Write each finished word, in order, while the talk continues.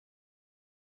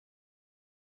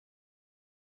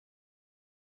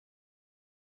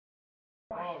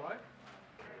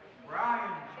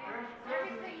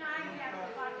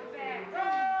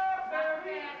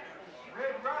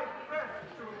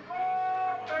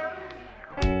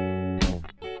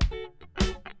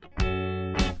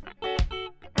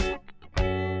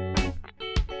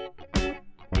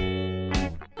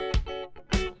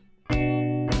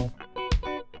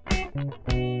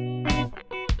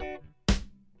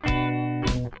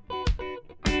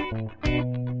I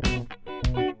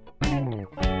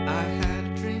had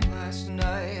a dream last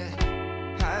night.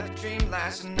 Had a dream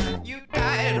last night. You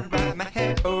died and wrapped my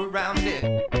head around it.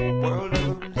 World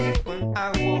of relief when I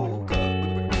woke up.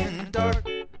 We were in a dark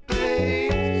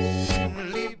place.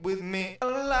 Leave with me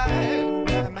alive.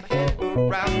 Wrap my head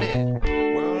around it.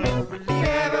 World of relief.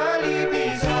 Never leave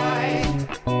these eyes.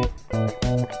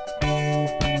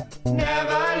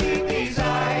 Never leave these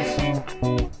eyes.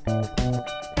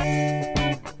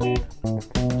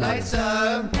 Lights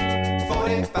up,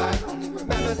 45, only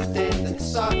remember the day that I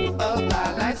saw you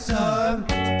alive. Lights up,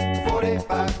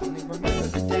 45, only remember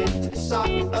the day that I saw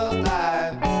you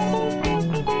alive.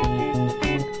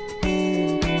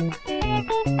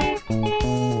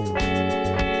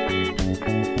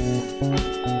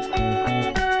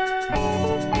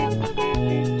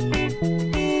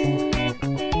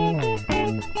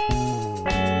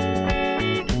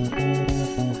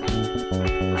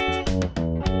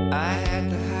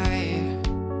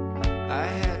 I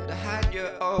had to hide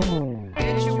your old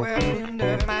obituary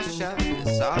under my shelter.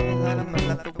 Saw the light of my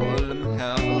life, the world of my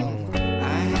hell.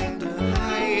 I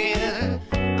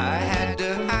had to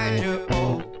hide your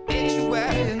old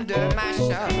obituary under my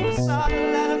shelter. Saw the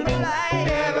light of my life.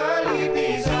 Never leave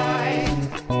these eyes.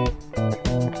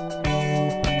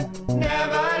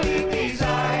 Never leave these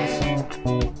eyes.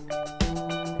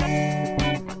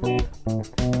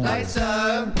 Lights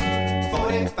up,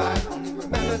 45, only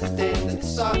remember the day that I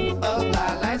saw you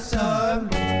alive. Lights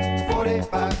up,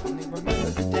 45, only remember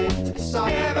the day that I saw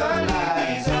you alive.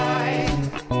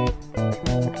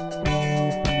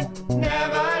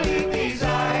 Never leave these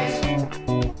eyes.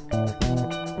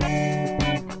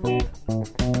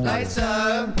 Lights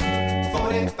up,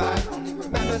 45, only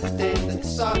remember the day that I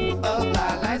saw you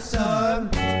alive. Lights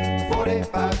up,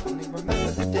 45, only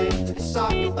remember the day that I saw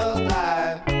you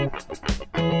alive.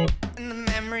 And the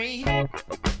memory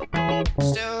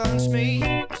still haunts me.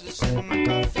 As I sip on my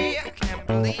coffee, I can't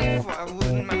believe why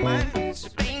wouldn't my mind be so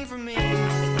pain for me.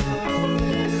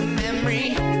 The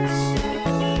memory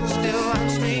still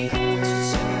haunts me. As I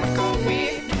sip on my coffee,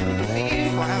 I can't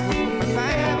believe why wouldn't my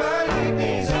mind never leave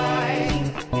these eyes.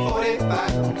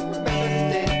 45, only remember the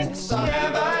day that I saw you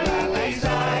alive. These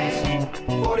eyes.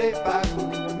 45,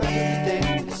 only remember the day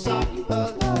that I saw you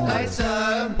alive. Lights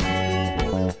up.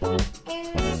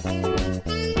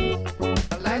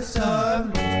 Lights up.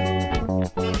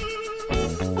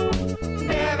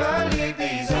 Never leave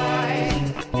these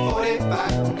eyes.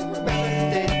 45, only remember the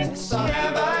day that I saw you.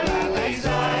 Never leave these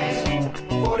eyes.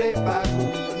 45,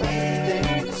 only remember the day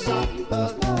that I saw you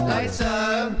alive. Lights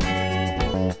up.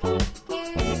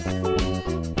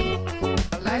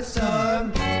 Lights up.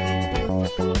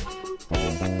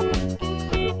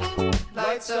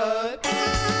 Lights up.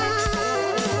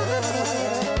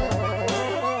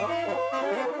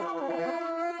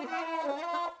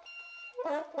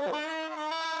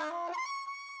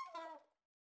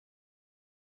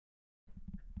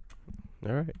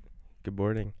 All right. Good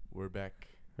morning. We're back.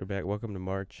 We're back. Welcome to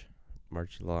March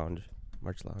Lounge.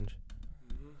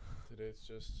 Today it's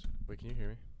just. Wait, can you hear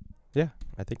me? Yeah,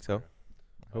 I think so. Okay.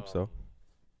 Hope so.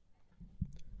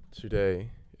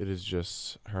 Today it is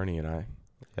just Herney and I.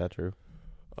 Yeah, true.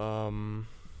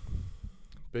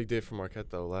 Big day for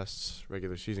Marquette though. Last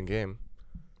regular season game.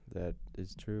 That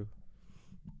is true.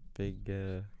 Big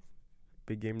game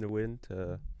to win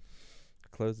to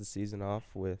close the season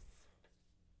off with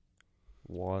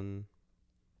one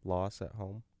loss at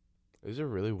home. Is there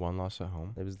really one loss at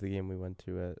home? It was the game we went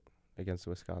to against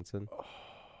Wisconsin.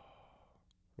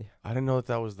 Yeah. I didn't know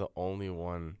that was the only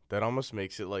one. That almost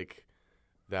makes it like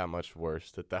that much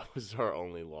worse that was our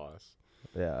only loss.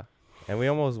 Yeah. And we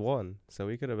almost won, so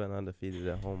we could have been undefeated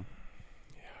at home.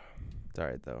 Yeah. It's all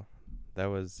right, though. That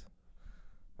was,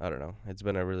 I don't know. It's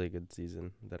been a really good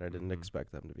season that I didn't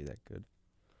expect them to be that good.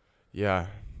 Yeah.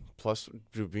 Plus,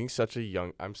 dude, being such a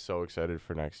young, I'm so excited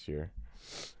for next year.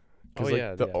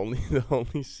 Because the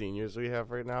only seniors we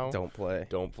have right now Don't play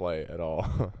at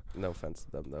all. No offense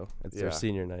to them, though. It's Yeah. their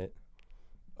senior night.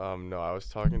 No, I was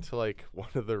talking to like one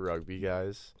of the rugby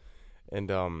guys, and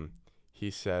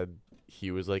he said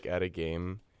he was like at a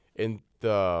game, and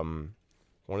the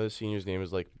one of the seniors' name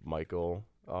is like Michael.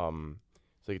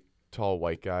 It's like a tall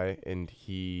white guy, and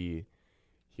he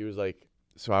was like,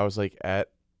 so I was like at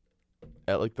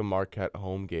like the Marquette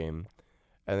home game,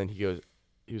 and then he was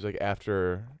like,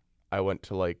 after I went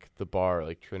to like the bar,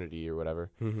 like Trinity or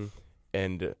whatever,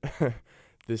 and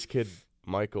this kid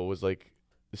Michael was like,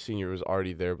 the senior was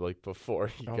already there, but like before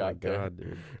he got there. God,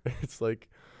 dude. It's like,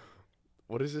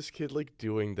 what is this kid like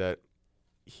doing that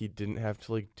he didn't have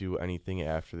to like do anything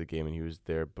after the game, and he was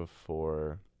there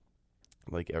before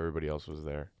like everybody else was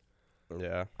there?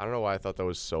 Yeah. I don't know why I thought that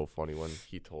was so funny when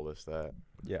he told us that.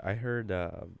 Yeah, I heard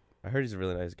he's a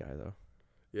really nice guy though.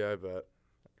 Yeah, I bet.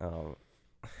 Um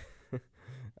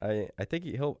I think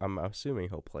I'm assuming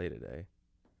he'll play today.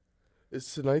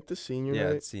 Is tonight the senior Yeah,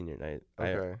 night? it's senior night.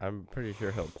 Okay. I'm pretty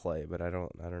sure he'll play, but I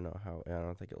don't know how. I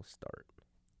don't think he'll start.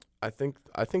 I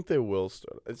think they will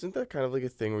start. Isn't that kind of like a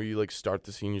thing where you like start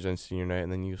the seniors on senior night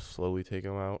and then you slowly take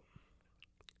them out?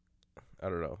 I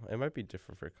don't know. It might be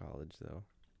different for college though.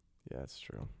 Yeah, that's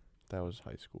true. That was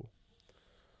high school.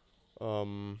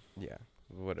 Yeah,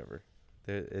 whatever.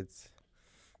 It's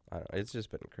I don't know, it's just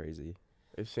been crazy.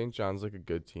 Is St. John's like a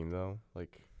good team though?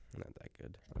 Like, Not that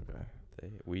good. okay.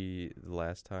 The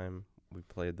last time we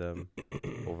played them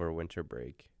over winter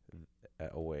break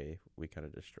away, we kind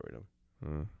of destroyed them.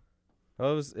 Hmm.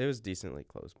 Well, it was decently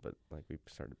close, but like we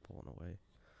started pulling away.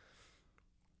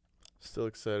 Still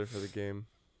excited for the game.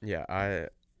 Yeah, I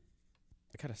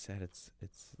kind of sad it's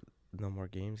no more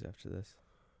games after this.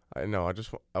 I know. I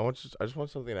just want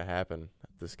something to happen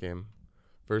at this game,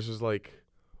 versus like,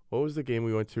 what was the game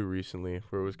we went to recently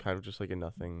where it was kind of just like a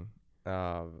nothing.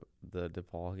 The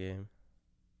DePaul game.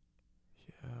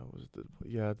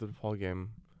 The DePaul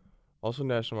game. Also,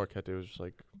 National Marquette Day was just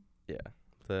like Yeah,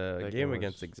 the That game game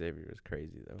against was- Xavier was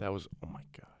crazy though. that was. Oh my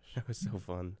gosh, That was so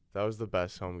fun. that was the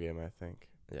best home game I think.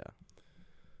 Yeah.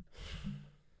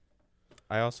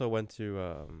 I also went to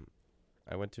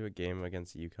a game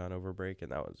against UConn over break,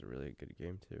 and that was a really good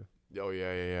game too. Oh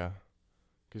yeah.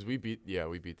 Because we beat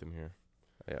them here.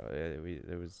 Yeah,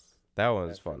 that one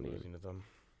was After fun. losing to them.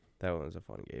 That one was a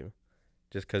fun game,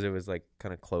 just because it was like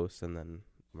kind of close, and then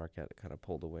Marquette kind of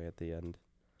pulled away at the end.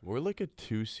 We're like a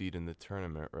 2 seed in the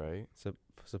tournament, right?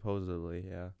 Supposedly,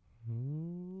 yeah.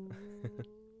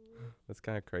 That's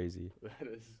kind of crazy. That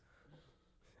is.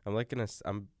 I'm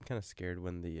kind of scared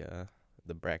when the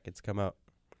brackets come out,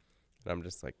 and I'm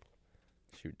just like,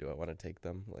 shoot, do I want to take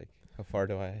them? Like, how far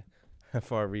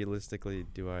realistically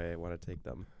do I want to take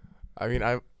them? I mean,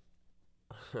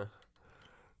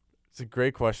 it's a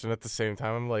great question. At the same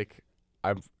time, I'm like,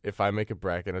 if I make a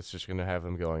bracket, it's just gonna have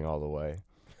them going all the way.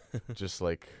 Just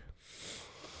like,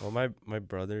 Well, my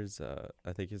brother's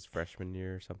I think his freshman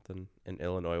year or something in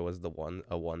Illinois was a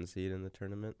 1 seed in the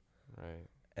tournament, right.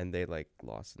 and they like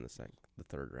lost in the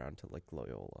third round to like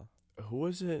Loyola. Who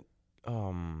was it?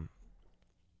 Was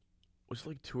it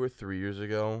like 2 or 3 years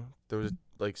ago? There was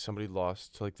like somebody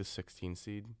lost to like the 16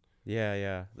 seed.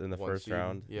 Yeah, in the 1 first seed?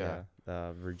 round. Yeah.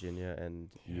 Virginia and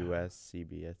Yeah.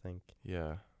 USCB, I think.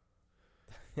 Yeah.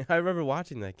 I remember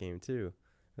watching that game too.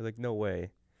 I was like, no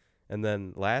way. And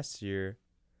then last year,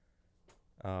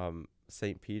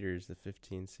 St. Peter's, the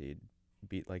 15 seed,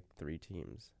 beat like 3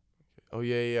 teams. Oh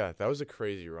yeah. That was a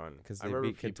crazy run. 'Cause I they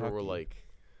remember beat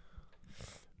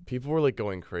people were like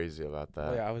going crazy about that.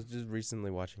 Oh, yeah, I was just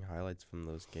recently watching highlights from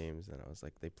those games, and I was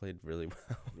like, they played really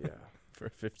well Yeah. for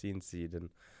a 15 seed, and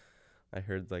I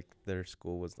heard like their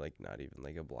school was like not even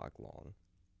like a block long.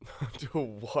 Dude,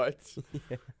 what?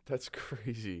 Yeah. That's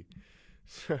crazy.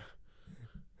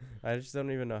 I just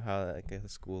don't even know how like a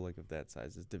school like of that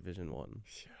size is Division 1.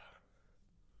 Yeah.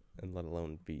 And let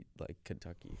alone beat like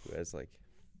Kentucky, who has like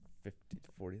 50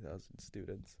 to 40,000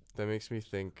 students. That makes me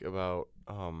think about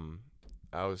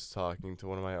I was talking to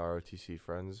one of my ROTC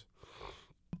friends.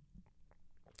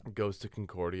 Goes to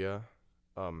Concordia.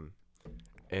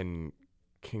 And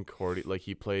Concordia, like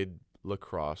he played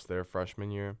lacrosse their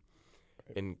freshman year.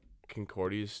 And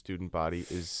Concordia's student body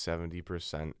is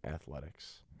 70%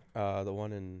 athletics. The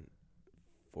one in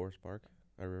Forest Park,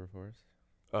 or River Forest.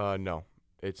 No.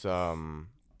 It's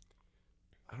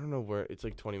I don't know where. It's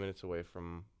like 20 minutes away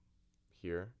from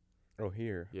here. Oh,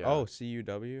 here. Yeah. Oh,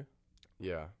 CUW.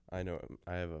 Yeah. I know.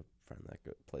 I have a friend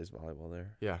that plays volleyball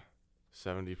there. Yeah.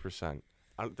 70%.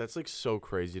 That's like so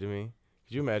crazy to me.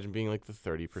 Could you imagine being like the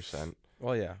 30%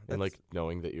 Well, yeah. and like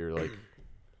knowing that you're like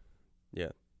Yeah.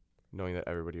 knowing that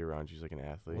everybody around you is like an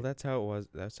athlete? Well, that's how it was.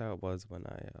 That's how it was when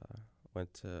I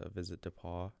went to visit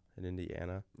DePaul in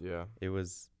Indiana. Yeah. It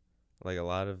was like a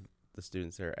lot of the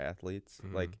students there are athletes.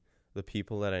 Mhm. Like the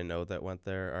people that I know that went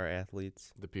there are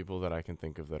athletes. The people that I can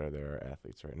think of that are there are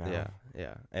athletes right now.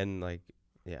 Yeah. And like,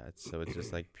 yeah, it's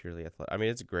just like purely athletic. I mean,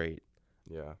 it's great.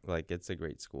 Yeah. Like, it's a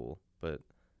great school, but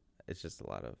it's just a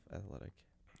lot of athletic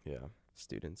Yeah.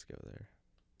 students go there.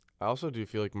 I also do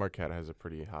feel like Marquette has a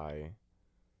pretty high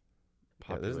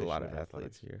Yeah, there's a lot of population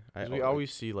athletes here. 'Cause we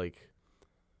always see like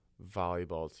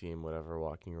volleyball team, whatever,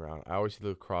 walking around. I always see the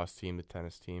lacrosse team, the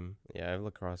tennis team. Yeah, I have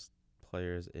lacrosse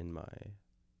players in my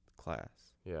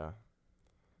class. Yeah.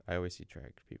 I always see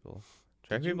track people.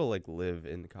 Track Did you- people like live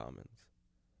in Commons.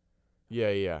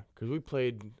 Yeah. Because we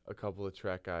played a couple of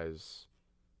track guys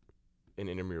in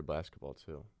intramural basketball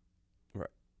too. Right.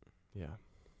 Yeah.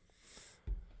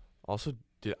 Also,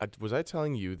 was I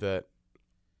telling you that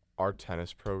our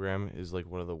tennis program is like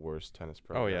one of the worst tennis Oh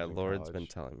programs? yeah, in Lauren's been college?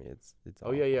 telling me it's.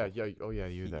 Oh yeah. Oh yeah,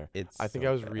 you were there. It's. I think so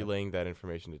I was bad. relaying that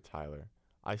information to Tyler.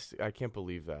 I can't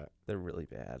believe that. They're really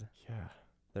bad. Yeah.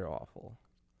 They're awful.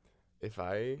 They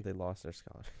lost their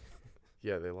scholarship.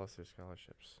 Yeah, they lost their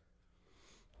scholarships.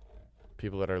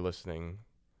 People that are listening,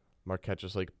 Marquette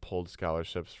just like pulled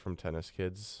scholarships from tennis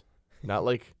kids. Not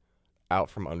like out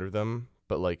from under them,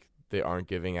 but like they aren't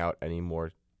giving out any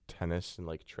more tennis and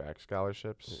like track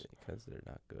scholarships Because they're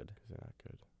not good. because they're not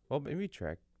good. Well, maybe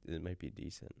track it might be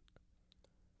decent.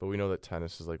 But we know that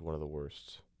tennis is like one of the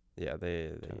worst. Yeah,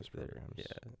 they're Tennis programs. yeah,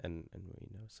 and we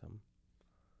know some.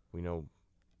 We know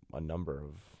a number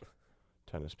of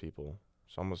tennis people.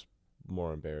 It's almost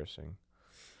more embarrassing.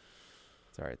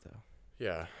 It's all right though.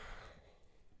 Yeah.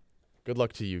 Good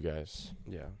luck to you guys.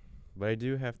 Yeah, but I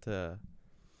do have to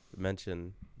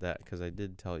mention that because I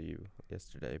did tell you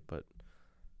yesterday, but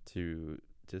to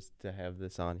have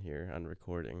this on here on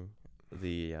recording,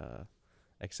 the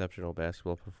exceptional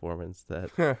basketball performance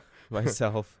that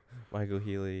myself, Michael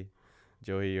Healy,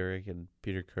 Joey Urich, and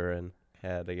Peter Curran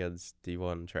had against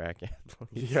D1 track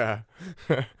athletes. Yeah.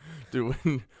 Dude,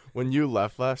 when you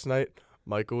left last night,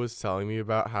 Michael was telling me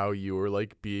about how you were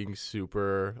like being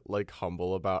super like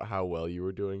humble about how well you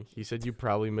were doing. He said you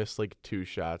probably missed like 2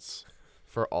 shots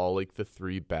for all like the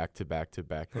 3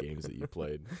 back-to-back-to-back games that you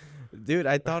played. Dude,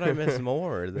 I thought I missed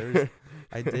more.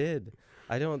 I did.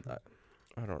 I don't know.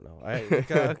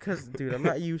 Because dude, I'm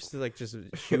not used to like just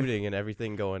shooting and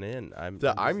everything going in.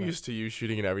 I'm used to you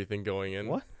shooting and everything going in.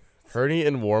 What? Herney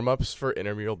in warm-ups for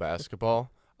intramural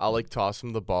basketball, I'll like toss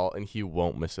him the ball and he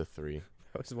won't miss a 3.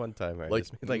 That was one time I Like,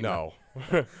 just made, like no.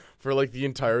 For like the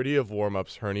entirety of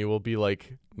warm-ups, Herney will be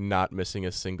like not missing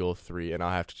a single 3 and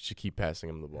I'll have to keep passing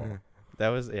him the ball. That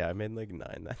was I made like 9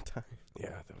 that time. Yeah,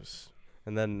 that was.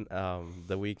 And then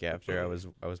the week after I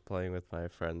was playing with my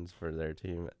friends for their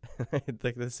team.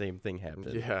 Like the same thing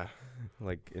happened. Yeah.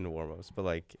 Like in warm-ups, but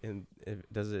like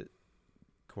does it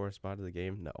correspond to the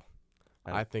game? No.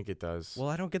 I think it does. Well,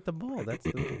 I don't get the ball.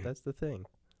 That's the thing.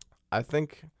 I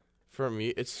think for me,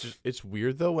 it's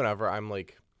weird though. Whenever I'm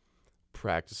like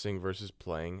practicing versus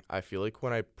playing, I feel like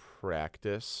when I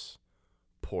practice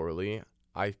poorly,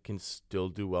 I can still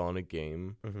do well in a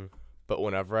game. Mm-hmm. But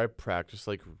whenever I practice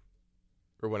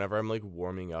or whenever I'm like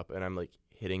warming up and I'm like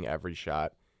hitting every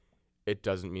shot, it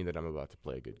doesn't mean that I'm about to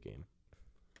play a good game.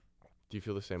 Do you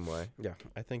feel the same way? Yeah,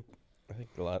 I think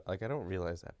a lot. Like I don't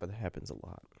realize that, but it happens a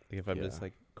lot. Like if I'm just Yeah.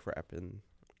 like crap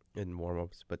in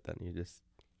warm-ups, but then you just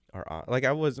are on. Like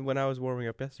I was when I was warming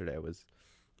up yesterday. I was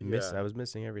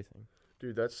missing everything.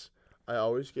 Dude, I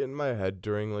always get in my head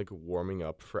during like warming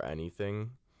up for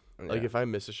anything. Like if I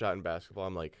miss a shot in basketball,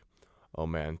 I'm like, oh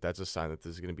man, that's a sign that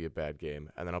this is gonna be a bad game.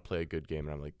 And then I'll play a good game,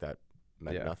 and I'm like, that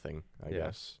meant Yeah. nothing. I Yeah.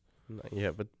 guess.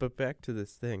 Yeah, but back to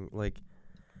this thing. Like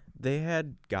they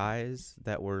had guys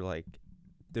that were like,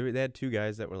 they had 2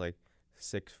 guys that were like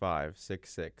 6'5",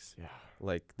 6'6". Yeah.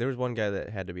 Like there was one guy that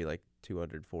had to be like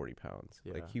 240 pounds.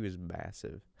 Yeah. Like he was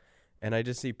massive. And I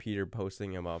just see Peter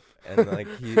posting him up, and like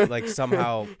he like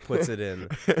somehow puts it in,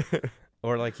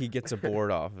 or like he gets a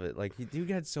board off of it. Like dude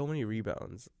had so many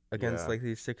rebounds against Yeah. like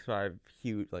these 6'5"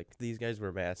 huge. Like these guys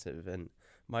were massive, and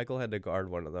Michael had to guard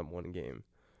one of them one game,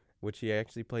 which he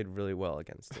actually played really well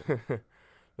against him.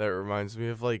 That reminds me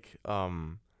of like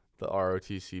the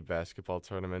ROTC basketball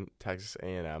tournament, Texas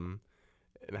A&M,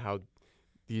 and how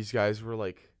these guys were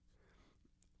like,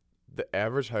 the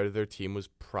average height of their team was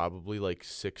probably like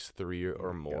 6'3"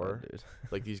 or more. God, dude.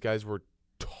 Like these guys were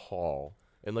tall,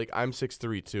 and like I'm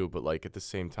 6'3" too, but like at the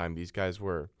same time, these guys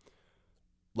were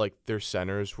like their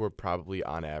centers were probably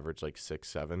on average like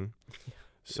 6'7".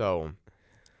 So,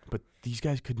 but these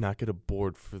guys could not get a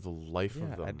board for the life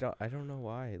of them. I don't know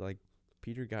why. Like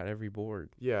Peter got every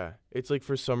board. Yeah, it's like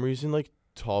for some reason like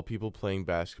tall people playing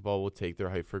basketball will take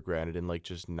their height for granted and like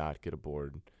just not get a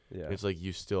board. Yeah. It's like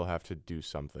you still have to do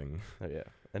something. Oh, yeah.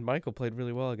 And Michael played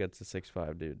really well against the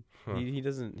 6'5" dude. Huh. He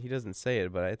doesn't say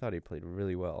it, but I thought he played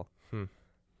really well. Hmm.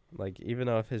 Like even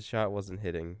though if his shot wasn't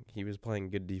hitting, he was playing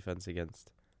good defense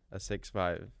against a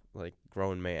 6'5" like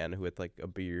grown man who had like a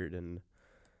beard and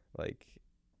like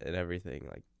and everything.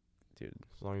 Like, dude.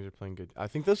 As long as you're playing good. I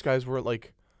think those guys were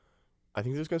like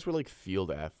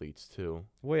field athletes too.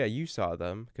 Well, yeah, you saw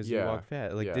them because you Yeah, walked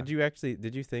fast. Like, yeah. did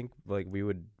you think like we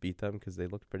would beat them because they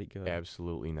looked pretty good?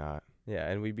 Absolutely not. Yeah,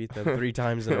 and we beat them 3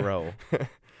 times in a row.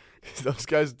 Those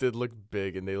guys did look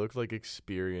big, and they looked like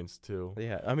experienced too.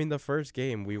 Yeah, I mean the first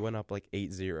game we went up like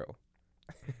 8-0.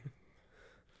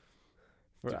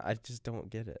 I just don't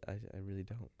get it. I really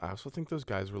don't. I also think those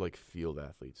guys were like field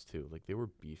athletes too. Like they were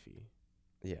beefy,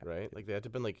 Yeah. right? Like they had to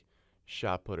have been like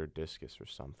shot put or discus or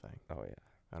something. Oh yeah.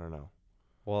 I don't know.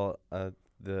 Well,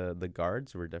 the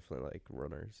guards were definitely like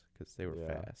runners because they were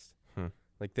Yeah. fast. Hmm.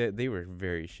 Like they were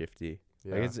very shifty.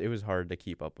 Yeah. Like it was hard to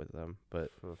keep up with them,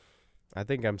 but Oof. I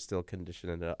think I'm still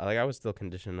conditioned enough. Like I was still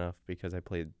conditioned enough because I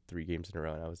played 3 games in a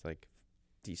row and I was like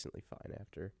decently fine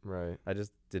after. Right. I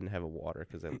just didn't have a water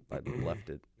because I left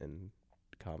it in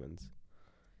commons.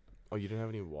 Oh, you didn't have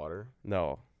any water?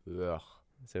 No, Ugh.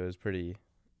 so it was pretty.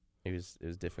 It was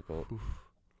difficult.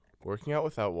 Working out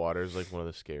without water is like one of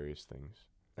the scariest things.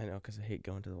 I know because I hate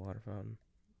going to the water fountain.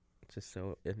 It's just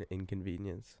so an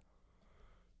inconvenience.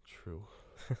 True.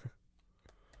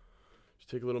 Just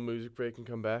take a little music break and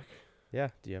come back. Yeah.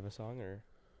 Do you have a song or?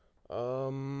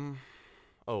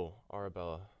 Oh,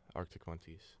 Arabella, Arctic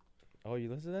Monkeys. Oh, you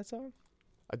listen to that song?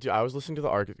 I was listening to the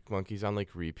Arctic Monkeys on like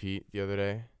repeat the other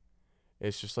day.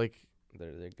 It's just like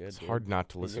They're good. it's dude. hard not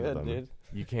to They're listen good, to them. dude.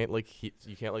 You can't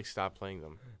like stop playing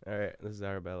them. All right, this is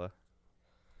Arabella.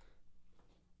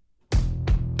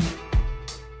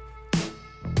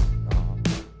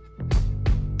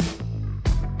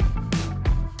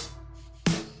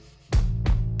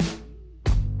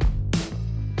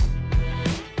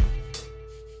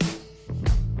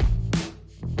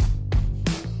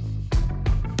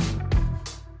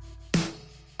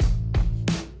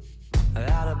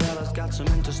 Arabella's got some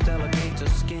interstellar gator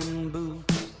skin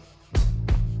boots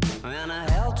and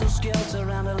a helter-skelter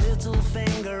around her little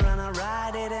finger, and I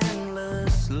ride it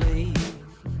endlessly.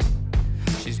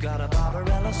 She's got a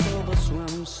Barbarella silver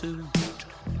swimsuit,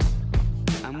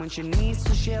 and when she needs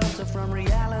to shelter from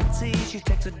reality, she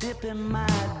takes a dip in my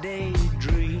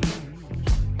daydream.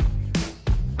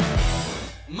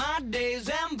 My days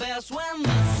end best when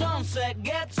the sunset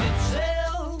gets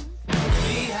itself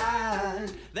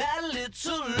behind that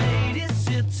little lady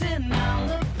sitting on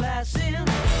the passenger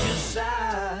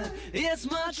side. It's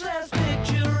much less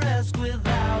picturesque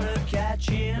without her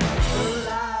catching the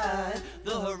light.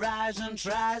 The horizon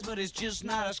tries, but it's just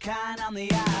not as kind on the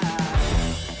eye.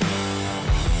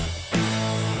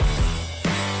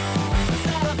 Is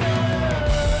that a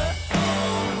bird?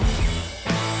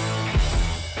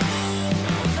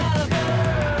 Is that a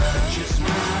bird? Just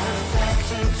not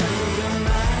attaching to your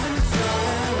mind and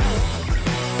soul.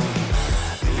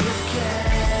 You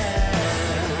can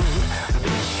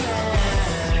be sure.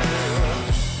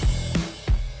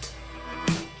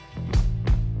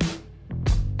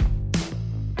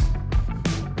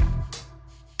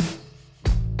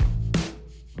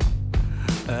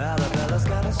 Arabella's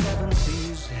got a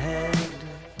 70s head,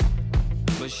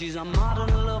 but she's a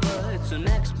modern lover, it's an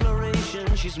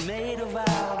exploration. She's made of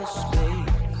outer space,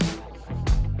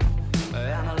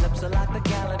 and her lips are like the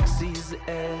galaxy's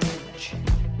edge,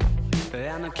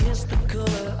 and her kiss the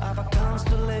color of a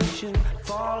constellation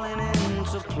falling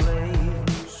into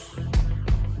place.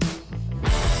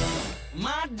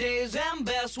 My days end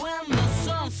best when the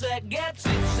sunset gets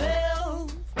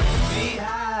itself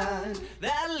behind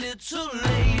that little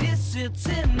lady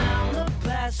sitting on the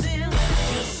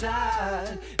passenger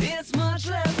side. It's much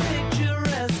less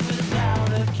picturesque without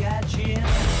her catching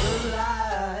the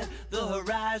light. The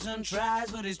horizon tries,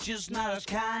 but it's just not as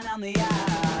kind on the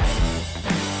eye.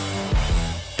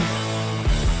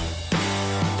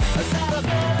 Is that a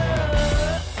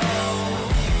bird?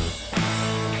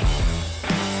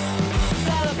 Is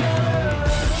that a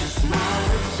bird? Just not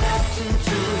tapped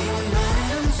into your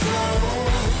mind and soul.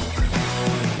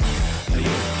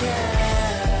 You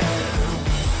can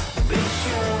be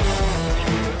sure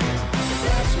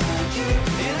that's magic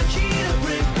in a cheetah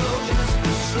print coat, just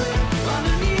a slip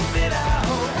underneath it. I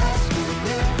hold asking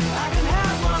if I can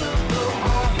have one of those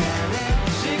organic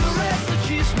cigarettes that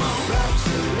you smoke. Drops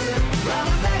a lip round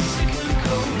a Mexican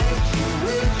coat, makes you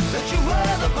wish that you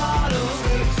were the bottles.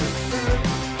 Takes a sip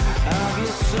of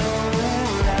your soul,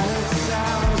 and it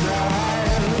sounds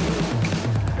right.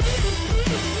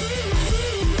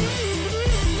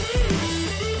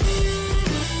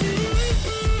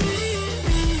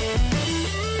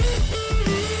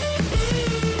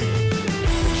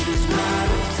 Just not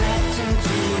tapped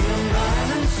into your mind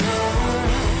and soul.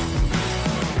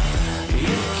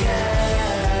 You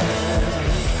can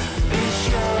be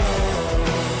sure.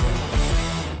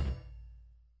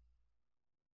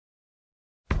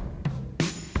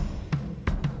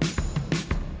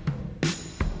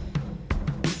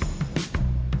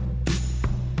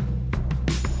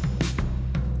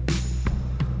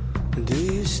 Do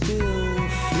you still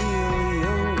feel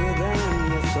younger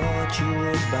than you thought you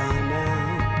would by now?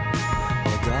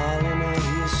 Or darling, have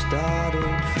you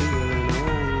started feeling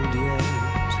old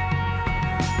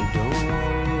yet?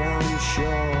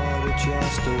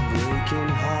 are still breaking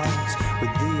hearts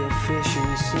with the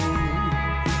efficiency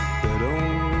that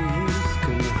only youth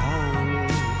can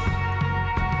harness.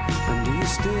 And do you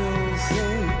still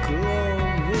think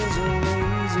love is a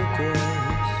laser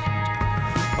quest?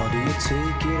 Or do you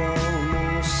take it all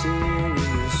more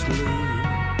seriously?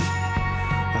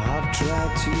 I've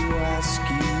tried to ask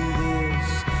you this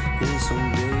in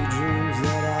some daydreams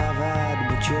that I've had,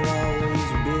 but you're always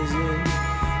busy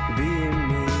being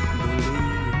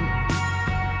make-believe.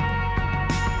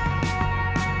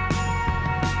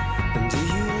 And do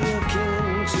you look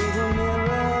into the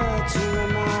mirror to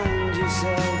remind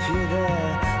yourself you're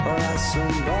there? Or has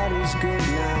somebody's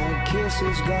goodnight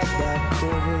kisses got that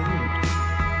covered?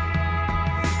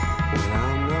 When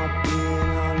I'm not being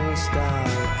honest, I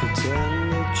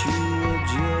pretend that you were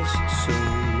just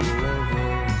some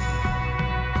lover.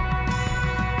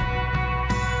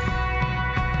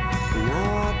 Now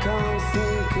I can't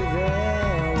think of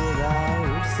there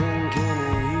without thinking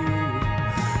of you.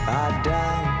 I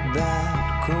doubt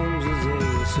that comes as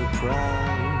a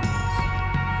surprise.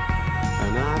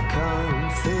 And I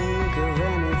can't think of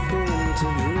anything to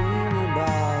dream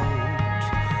about.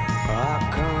 I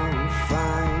can't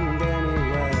find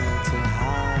anywhere to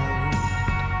hide.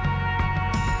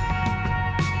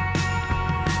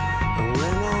 And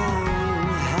when I'm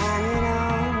hanging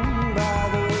on by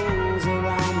the wings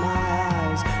around my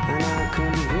eyes, and I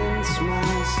convince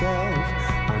myself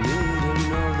I need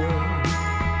another,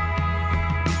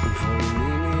 and for a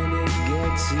minute it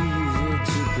gets easier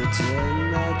to pretend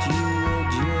that you were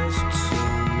just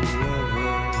some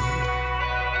lover.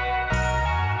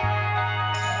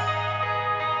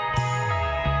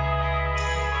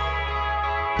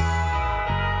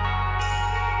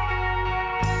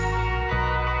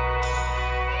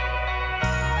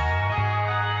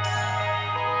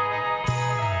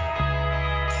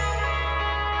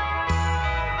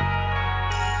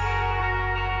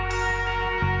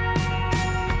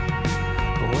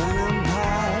 When I'm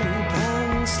pipe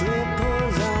and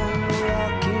slippers and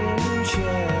rocking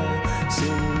chair,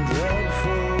 singing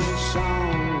dreadful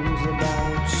songs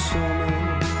about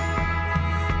summer,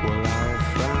 well, I've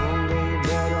found a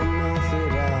better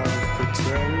method of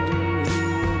pretending you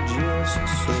were just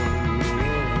some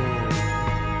lover.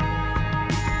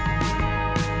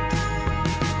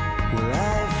 Well,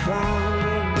 I've found a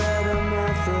better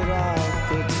method of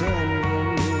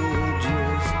pretending you were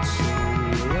just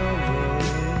some lover.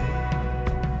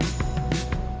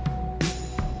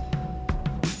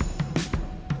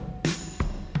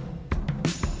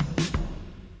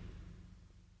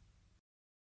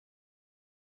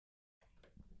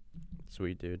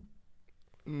 Sweet, dude.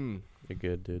 Mm. You're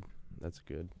good, dude. That's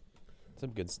good.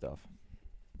 Some good stuff.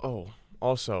 Oh,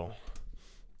 also,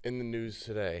 in the news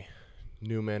today,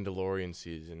 new Mandalorian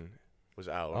season was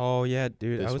out Oh yeah,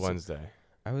 dude. this Wednesday.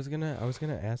 I was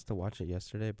gonna ask to watch it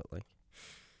yesterday, but like,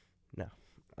 no.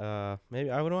 Maybe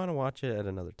I would want to watch it at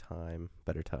another time,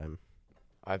 better time.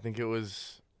 I think it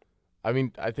was. I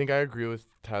mean, I think I agree with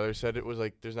Tyler said it was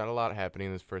like there's not a lot happening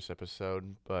in this first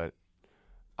episode, but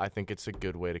I think it's a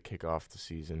good way to kick off the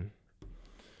season.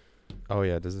 Oh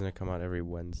yeah, doesn't it come out every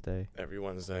Wednesday? Every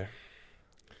Wednesday.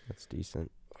 That's decent.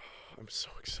 I'm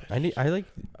so excited. I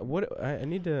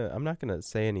need to. I'm not gonna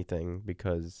say anything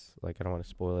because like I don't want to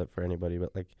spoil it for anybody.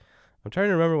 But like, I'm trying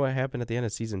to remember what happened at the end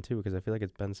of season 2 because I feel like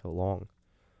it's been so long.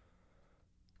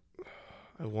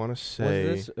 I want to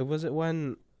say. Was it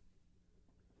when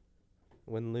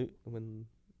I'm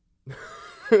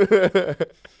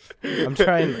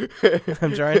trying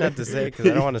not to say it because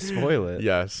I don't want to spoil it.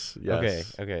 Yes. Okay.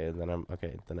 Then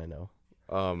I know.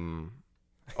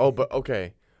 Oh, but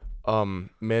okay.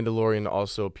 Mandalorian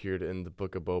also appeared in the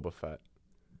Book of Boba Fett.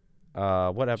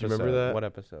 What episode? Do you remember that? What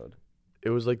episode? It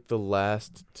was like the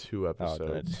last 2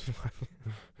 episodes.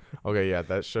 Okay, yeah,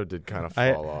 that show did kind of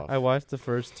fall off. I watched the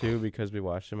first 2 because we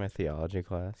watched in my theology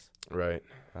class. Right.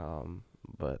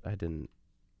 But I didn't.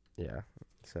 Yeah.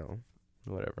 So,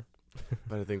 whatever.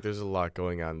 But I think there's a lot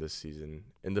going on this season,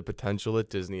 and the potential that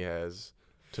Disney has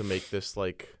to make this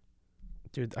like.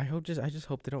 Dude, I just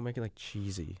hope they don't make it like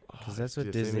cheesy, because that's what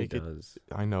if they Disney make it- does.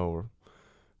 I know.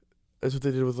 That's what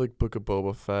they did with like Book of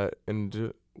Boba Fett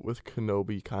and with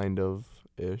Kenobi, kind of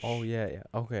ish. Oh yeah.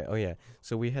 Okay. Oh yeah.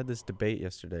 So we had this debate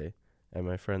yesterday at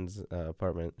my friend's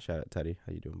apartment. Shout out Teddy.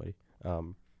 How you doing, buddy?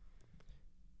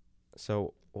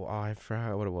 So I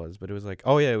forgot what it was, but it was like,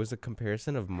 oh yeah, it was a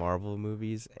comparison of Marvel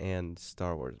movies and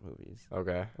Star Wars movies.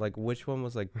 Okay. Like which one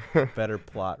was like better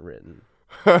plot written?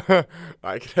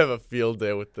 I could have a field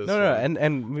day with this. No, one.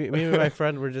 and me and my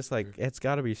friend were just like, it's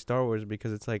got to be Star Wars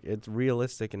because it's like it's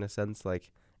realistic in a sense,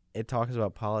 like it talks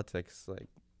about politics like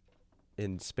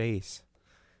in space.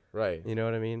 Right. You know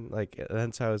what I mean? Like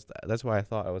that's why I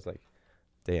thought I was like,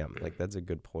 damn, like that's a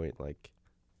good point. Like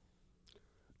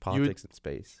politics in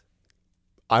space.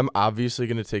 I'm obviously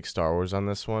gonna take Star Wars on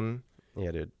this one.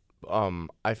 Yeah, dude.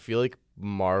 I feel like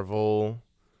Marvel,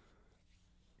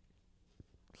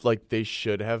 like, they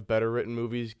should have better written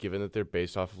movies, given that they're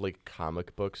based off of like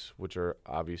comic books, which are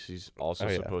obviously also Oh,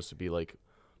 yeah. supposed to be like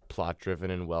plot driven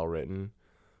and well written.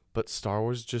 But Star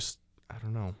Wars just, I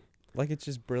don't know. Like it's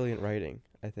just brilliant writing,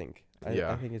 I think.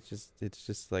 Yeah. I think it's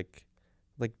just like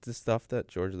the stuff that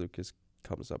George Lucas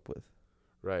comes up with.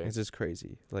 Right. It's just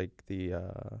crazy. Like the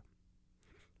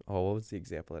what was the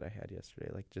example that I had yesterday?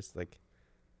 Like just like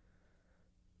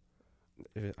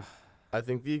I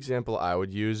think the example I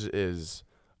would use is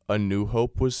A New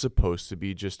Hope was supposed to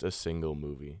be just a single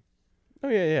movie. oh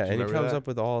yeah, yeah, Do you and he remember comes that? up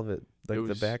with all of it, like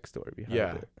was- the backstory behind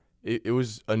yeah. it. It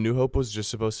was A New Hope was just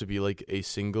supposed to be like a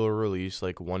single release,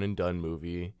 like one and done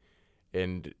movie,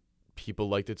 and people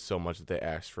liked it so much that they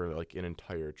asked for like an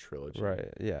entire trilogy. Right.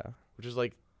 Yeah. Which is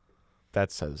like,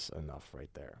 that says enough right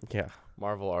there. Yeah.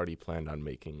 Marvel already planned on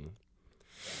making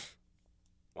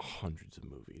hundreds of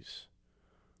movies.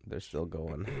 They're still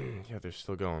going. Yeah, they're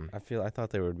still going. I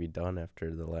thought they would be done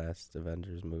after the last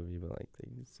Avengers movie, but like they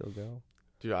can still go.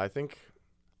 Dude, I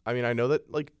know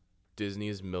that like Disney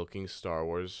is milking Star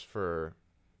Wars for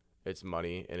its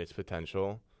money and its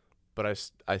potential, but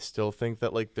I still think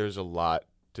that like there's a lot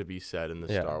to be said in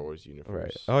the Yeah. Star Wars universe.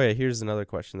 Right. Oh yeah, here's another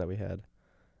question that we had.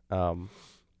 Have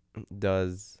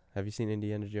you seen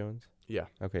Indiana Jones? Yeah.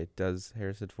 Okay, does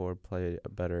Harrison Ford play a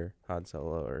better Han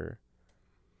Solo or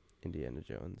Indiana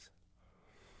Jones?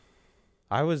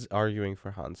 I was arguing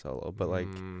for Han Solo, but like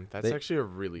that's they- actually a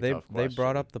really they tough question. they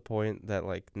brought up the point that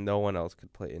like no one else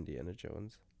could play Indiana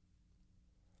Jones.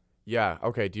 Yeah.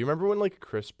 Okay. Do you remember when like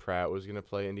Chris Pratt was gonna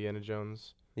play Indiana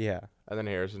Jones, Yeah. and then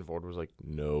Harrison Ford was like,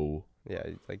 "No." Yeah,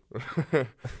 it's like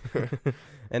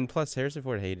and plus Harrison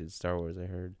Ford hated Star Wars, I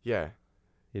heard. Yeah.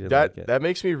 He didn't That like it. that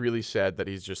makes me really sad that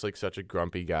he's just like such a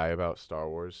grumpy guy about Star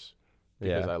Wars,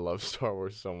 because Yeah. I love Star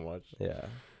Wars so much. Yeah.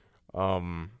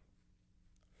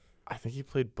 I think he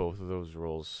played both of those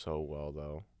roles so well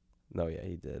though. No, yeah,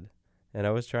 he did. And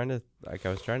I was trying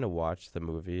to watch the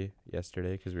movie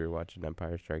yesterday because we were watching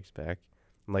Empire Strikes Back.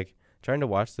 I'm like trying to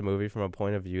watch the movie from a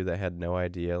point of view that had no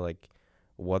idea like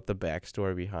what the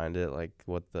backstory behind it, like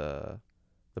what the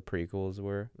prequels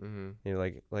were. Mm-hmm. You know,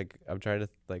 like I'm trying to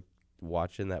like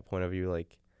watch in that point of view,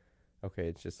 like okay,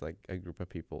 it's just like a group of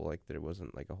people, like there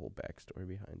wasn't like a whole backstory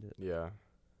behind it. Yeah.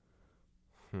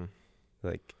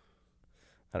 Like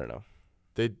I don't know.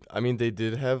 They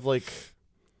did have like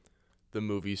the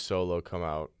movie Solo come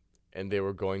out, and they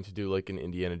were going to do like an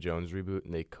Indiana Jones reboot,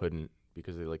 and they couldn't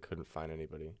because they like couldn't find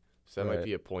anybody. So that might Right.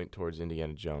 be a point towards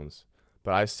Indiana Jones.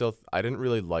 But I didn't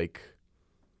really like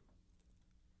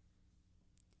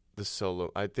the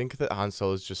Solo. I think that Han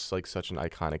Solo is just like such an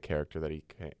iconic character that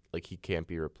he can't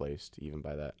be replaced even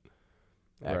by that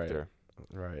Right. actor.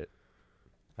 Right.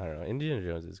 I don't know. Indiana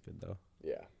Jones is good though.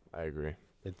 Yeah, I agree.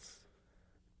 It's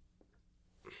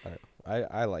I don't know.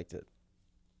 I liked it.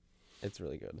 It's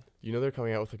really good. You know they're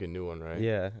coming out with like a new one, right?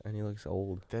 Yeah, and he looks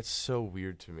old. That's so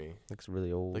weird to me. Looks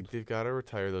really old. Like they've got to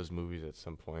retire those movies at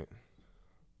some point.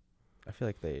 I feel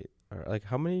like they are like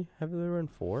how many have there been?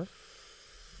 4?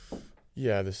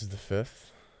 Yeah, this is the 5th.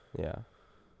 Yeah.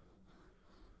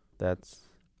 That's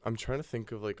I'm trying to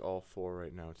think of like all 4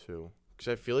 right now too,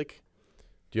 because I feel like,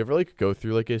 do you ever like go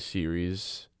through like a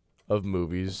series of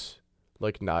movies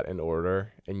like not in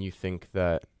order, and you think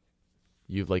that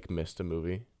you've like missed a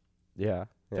movie? yeah.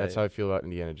 That's how I feel about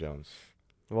Indiana Jones.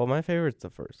 Well, my favorite's the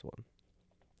first one.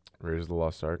 Raiders of the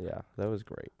Lost Ark. Yeah, that was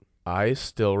great. I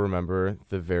still remember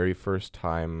the very first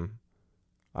time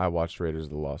I watched Raiders of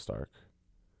the Lost Ark,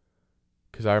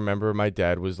 because I remember my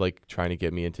dad was like trying to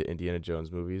get me into Indiana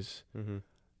Jones movies. Mm-hmm.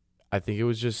 I think it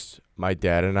was just my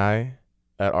dad and I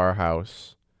at our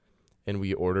house, and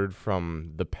we ordered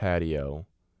from the Patio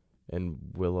in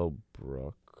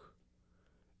Willowbrook.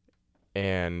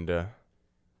 And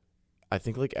I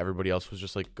think like everybody else was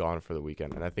just like gone for the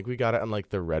weekend, and I think we got it on like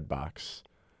the Redbox.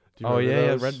 Do you Oh remember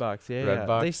yeah, those? Redbox. Yeah,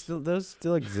 Redbox? those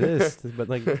still exist, but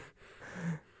like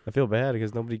I feel bad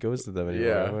because nobody goes to them anymore.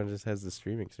 Yeah. Everyone just has the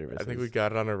streaming services. I think we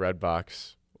got it on a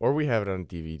Redbox, or we have it on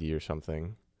DVD or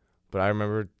something. But I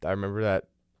remember that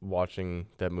watching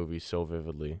that movie so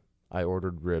vividly. I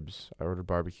ordered ribs. I ordered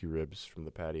barbecue ribs from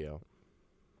the Patio.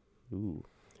 Ooh,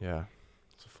 Yeah,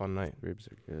 it's a fun night. ribs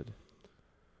are good.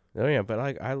 Oh yeah, but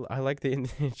I like the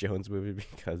Indiana Jones movie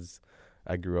because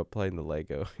I grew up playing the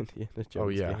Lego Indiana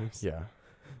Jones Oh games. yeah.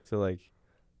 So like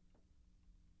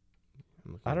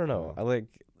I'm looking I at don't it know. now. I like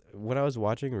when I was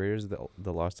watching Raiders of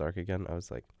the Lost Ark again, I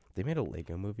was like, they made a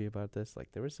Lego movie about this.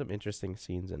 Like, there were some interesting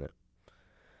scenes in it,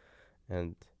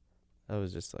 and I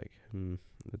was just like,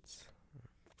 it's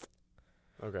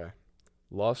Okay.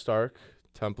 Lost Ark,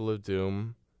 Temple of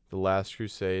Doom, The Last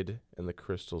Crusade, and The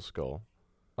Crystal Skull.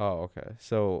 oh okay.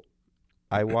 So,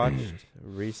 I watched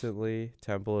recently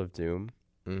Temple of Doom,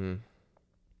 Mm-hmm. and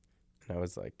I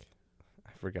was like,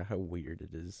 I forgot how weird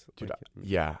it is. Dude, Like,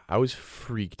 Yeah, I was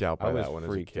freaked out by I was that one as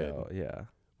a freaked kid. out. Yeah,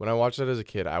 When I watched that as a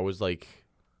kid, I was like,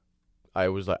 I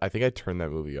think I turned that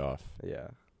movie off. yeah.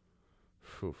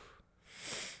 Phew.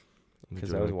 Because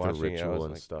Doing, I was the watching it, ritual I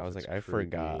and was stuff, like, it's I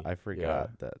forgot creepy. Yeah.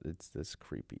 that it's this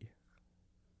creepy.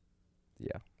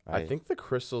 Yeah, I think the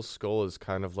Crystal Skull is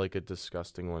kind of like a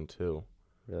disgusting one too.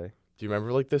 really. Do you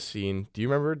remember like the scene? Do you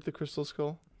remember the Crystal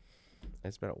Skull?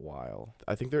 It's been a while.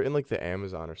 I think they're in like the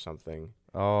Amazon or something.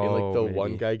 Oh, And like the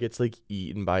one maybe. guy gets like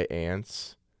eaten by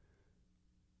ants.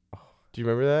 Oh. Do you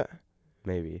remember that?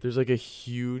 Maybe. There's like a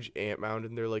huge ant mound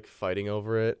and they're like fighting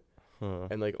over it. Huh.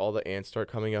 And like all the ants start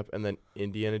coming up and then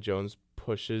Indiana Jones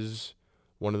pushes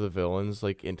one of the villains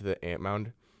like into the ant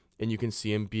mound and you can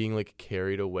see him being like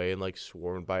carried away and like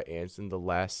swarmed by ants, and the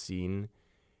last scene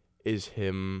is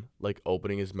him like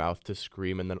opening his mouth to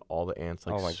scream and then all the ants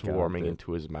like Oh my God, swarming dude.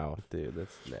 into his mouth. Dude,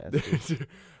 that's nasty.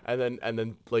 and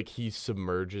then like he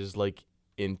submerges like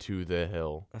into the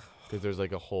hill because there's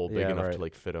like a hole big Yeah, enough right. to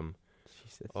like fit him.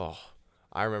 Jesus. Oh,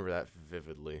 I remember that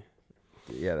vividly.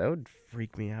 Yeah, that would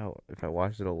freak me out if I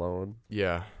watched it alone.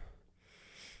 Yeah.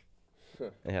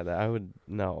 Yeah, that I would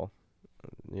no.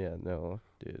 Yeah, no,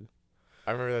 dude.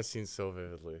 I remember that scene so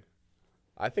vividly.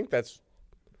 I think that's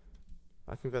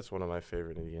one of my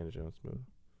favorite Indiana Jones movies.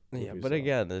 Yeah, Movies, but though.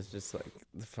 again, it's just like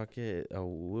the fuck it. Oh,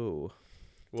 whoa,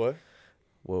 What?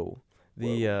 whoa.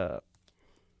 The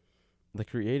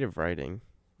creative writing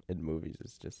in movies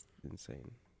is just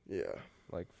insane. Yeah.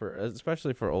 Like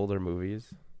especially for older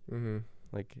movies. Mm-hmm.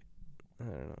 Like, I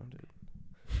don't know, dude.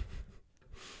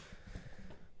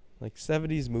 Like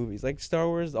 70s movies, like Star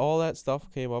Wars, all that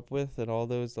stuff came up with, and all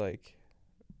those like.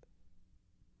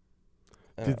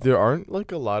 I don't know. There aren't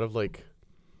like a lot of like.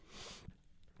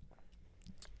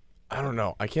 I don't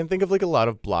know. I can't think of like a lot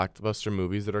of blockbuster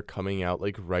movies that are coming out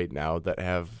like right now that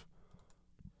have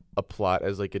a plot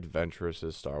as like adventurous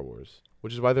as Star Wars,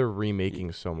 which is why they're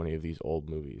remaking so many of these old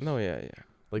movies. No, yeah, yeah.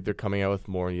 Like they're coming out with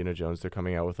more Indiana Jones. They're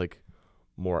coming out with like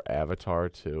more Avatar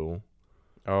too.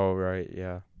 Oh, right,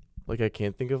 yeah. Like I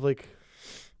can't think of like.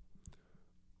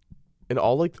 And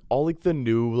all the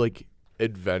new like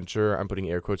adventure. I'm putting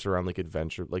air quotes around like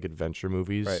adventure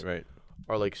movies. Right.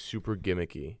 Are like super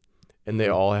gimmicky, and they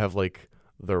all have like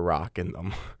The Rock in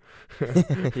them.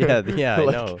 Yeah, I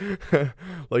Like- know.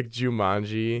 Like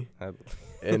Jumanji,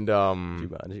 and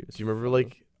Jumanji was do you remember fun.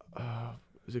 like,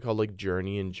 is it called like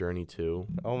Journey and Journey 2?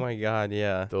 Oh my God,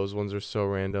 yeah, Those ones are so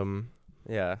random.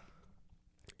 yeah.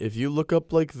 If you look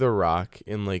up like The Rock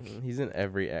in like He's in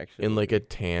every action. in like a movie.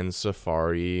 tan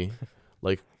safari,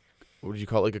 like what would you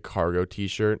call it, like a cargo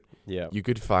T-shirt? Yeah. You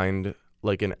could find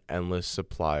like an endless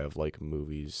supply of like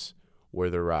movies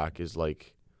where The Rock is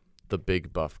like the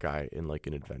big buff guy in like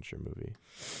an adventure movie.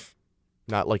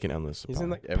 Not like an endless supply. He's in,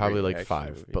 like, every probably like action 5,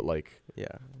 movie. but like Yeah,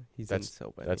 he's That's- in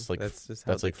so many. that's like that's just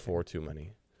how that's they like can- 4 too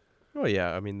many. Oh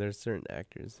yeah, I mean, there's certain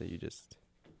actors that you just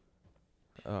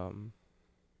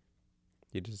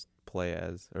play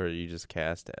as, or you just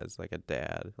cast as like a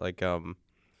dad. Like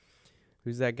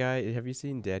who's that guy? Have you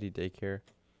seen Daddy Daycare?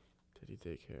 Did he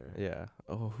take care? Yeah.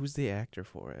 Oh, who's the actor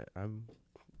for it?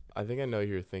 I think I know who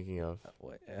you're thinking of.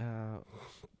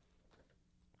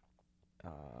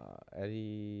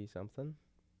 Eddie something.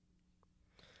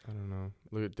 I don't know.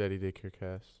 Look at Daddy Daycare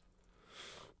cast.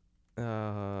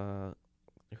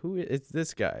 It's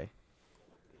this guy.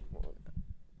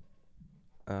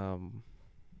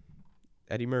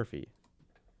 Eddie Murphy.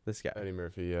 This guy. Eddie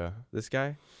Murphy, yeah. This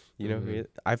guy. You know who he Mhm. is?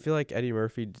 I feel like Eddie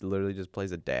Murphy literally just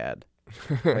plays a dad.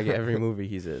 Like every movie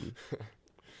he's in.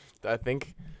 I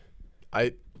think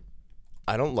I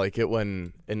don't like it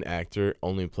when an actor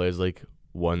only plays like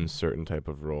one certain type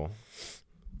of role,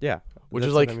 Yeah. Which that's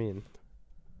is what like- I mean.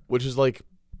 which is like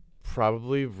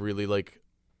probably really like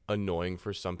annoying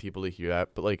for some people to hear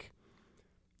that, but like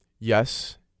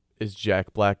yes, is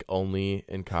Jack Black only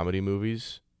in comedy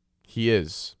movies? He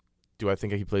is. Do I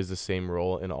think he plays the same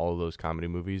role in all of those comedy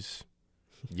movies?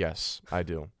 Yes, I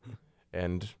do.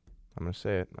 And I'm going to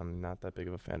say it. I'm not that big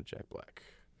of a fan of Jack Black.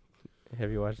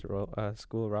 Have you watched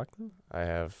School of Rock though? I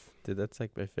have. Dude, that's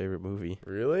like my favorite movie.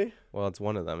 Really? Well, it's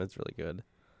one of them. It's really good.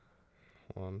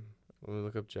 Hold on. Let me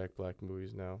look up Jack Black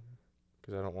movies now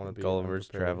because I don't want to be Gulliver's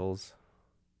unprepared. Travels.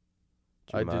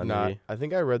 I did not. Jumanji. I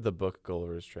think I read the book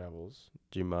Gulliver's Travels.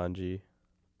 Jumanji.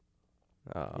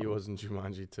 He was in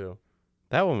Jumanji too.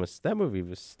 That movie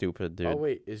was stupid, dude. Oh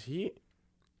wait, is he?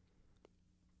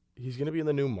 He's gonna be in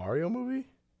the new Mario movie.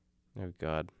 Oh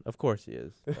God! Of course he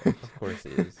is. Of course he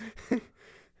is.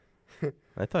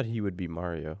 I thought he would be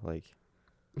Mario. Like,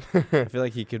 I feel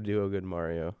like he could do a good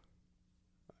Mario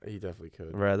He definitely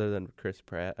could. rather than Chris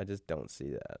Pratt. I just don't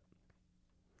see that.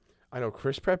 I know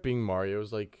Chris Pratt being Mario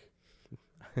is like.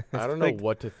 I don't know Like,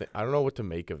 what to think. I don't know what to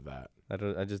make of that.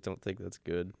 I just don't think that's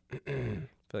good. I feel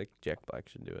like Jack Black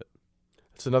should do it.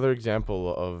 It's another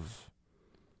example of,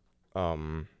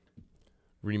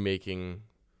 remaking.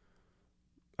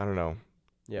 I don't know,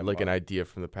 Yeah, like an idea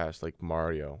from the past, like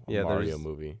Mario, a Yeah, Mario there's-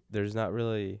 movie. there's not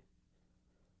really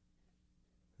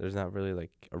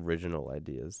like original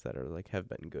ideas that are like have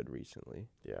been good recently.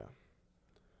 Yeah,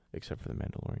 except for the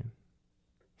Mandalorian.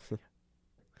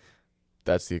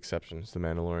 That's the exception. It's the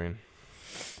Mandalorian.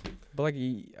 But like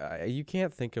you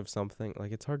can't think of something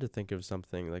like it's hard to think of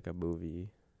something like a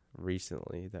movie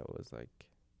recently that was like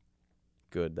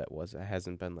good that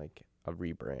hasn't been like a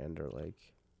rebrand or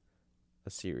like a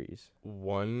series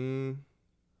One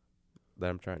that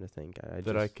I'm trying to think.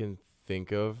 that I can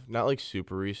think of, not like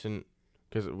super recent,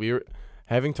 because we were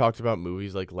having talked about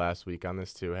movies like last week on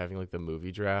this too, having like the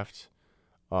movie draft.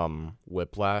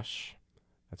 Whiplash,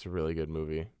 that's a really good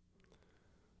movie.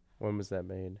 When was that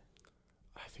made?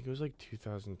 I think it was like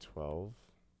 2012.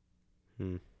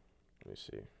 Hmm. Let me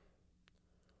see.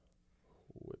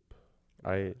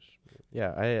 I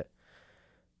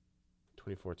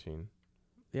 2014.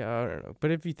 I don't know.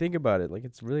 But if you think about it, like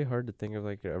it's really hard to think of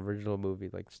like an original movie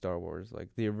like Star Wars, like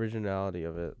the originality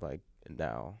of it like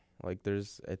now. Like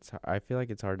I feel like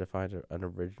it's hard to find an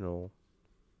original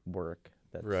work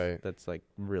that's like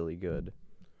really good.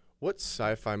 What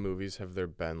sci-fi movies have there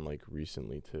been like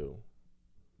recently too?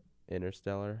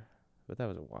 Interstellar, but that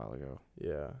was a while ago.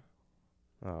 Yeah.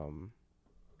 I'm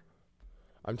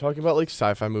talking about like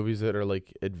sci-fi movies that are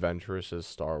like adventurous as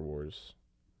Star Wars.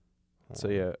 So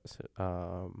yeah,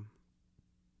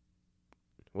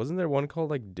 wasn't there one called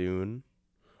like Dune?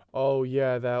 Oh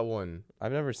yeah, that one.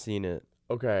 I've never seen it.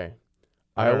 Okay.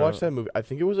 I I don't watched know. that movie. I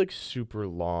think it was like super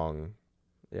long.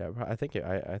 Yeah, I think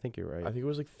I think you're right. I think it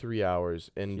was like 3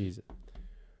 hours, and Jeez.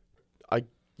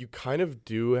 you kind of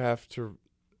do have to.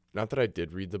 Not that I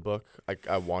did read the book.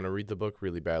 I want to read the book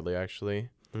really badly, actually.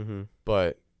 Mm-hmm.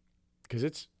 But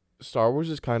because Star Wars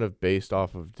is kind of based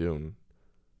off of Dune.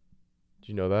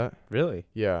 Do you know that? Really?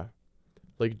 Yeah.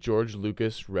 Like George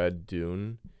Lucas read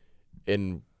Dune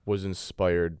and was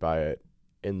inspired by it,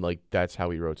 and like that's how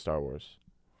he wrote Star Wars.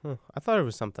 Huh. I thought it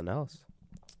was something else.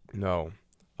 No.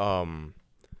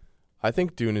 I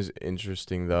think Dune is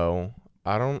interesting though.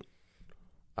 I don't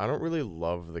really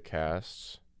love the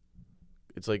casts.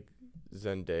 It's like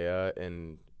Zendaya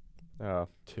and Oh.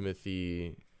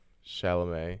 Timothy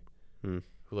Chalamet, Hmm.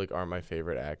 who like aren't my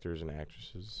favorite actors and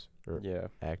actresses, or Yeah.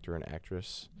 actor and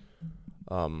actress.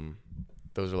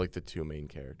 Those are like the two main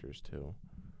characters too.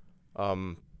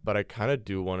 But I kind of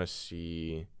do want to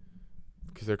see,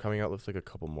 because they're coming out with like a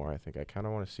couple more. I think I kind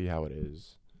of want to see how it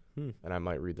is, and I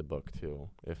might read the book too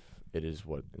if it is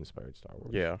what inspired Star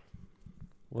Wars. Yeah.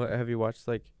 What have you watched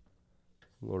like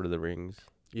Lord of the Rings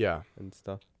Yeah. and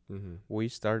stuff? Mm-hmm. We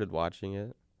started watching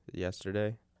it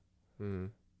yesterday. Mm-hmm.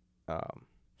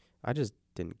 I just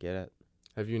didn't get it.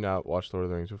 Have you not watched Lord of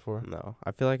the Rings before? No.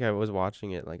 I feel like I was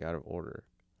watching it like out of order.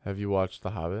 Have you watched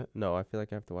The Hobbit? No, I feel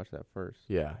like I have to watch that first.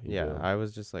 Yeah. You do. I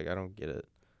was just like I don't get it.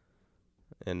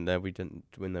 And then we didn't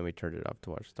and then we turned it off to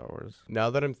watch Star Wars. Now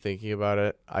that I'm thinking about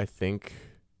it, I think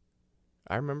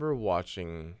I remember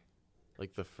watching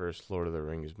like the first Lord of the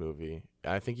Rings movie.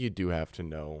 I think you do have to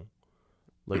know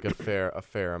like a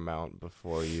fair amount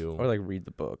before you Or like read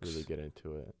the books. really get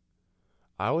into it.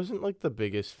 I wasn't like the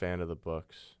biggest fan of the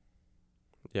books.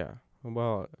 Yeah.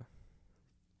 Well,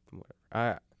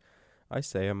 whatever. I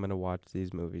say I'm gonna watch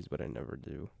these movies, but I never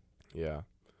do. Yeah.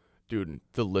 Dude,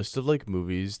 the list of like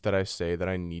movies that I say that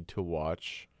I need to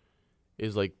watch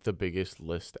is like the biggest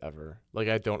list ever. Like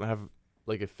I don't have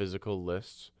like a physical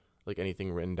list, like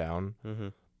anything written down, Mm-hmm.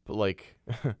 but like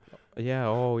Yeah.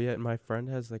 Oh, yeah. My friend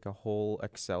has like a whole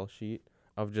Excel sheet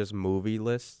of just movie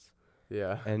lists,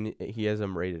 yeah. and he has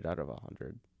them rated out of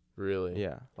 100. Really?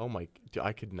 Yeah. Oh my, dude,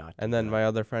 I could not. And do then that. my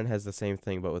other friend has the same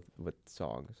thing, but with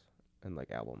songs and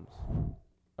like albums,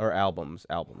 or albums.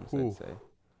 Ooh. I'd say.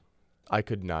 I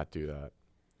could not do that.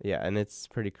 Yeah, and it's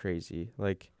pretty crazy.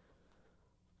 Like,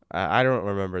 I don't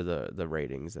remember the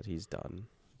ratings that he's done,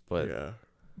 but yeah.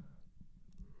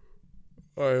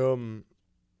 I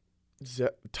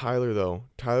Tyler though.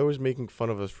 Tyler was making fun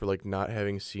of us for like not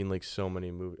having seen like so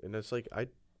many movies, and that's like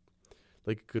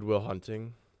like Good Will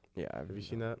Hunting. Yeah, Have you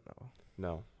seen that? No.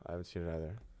 No, I haven't seen it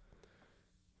either.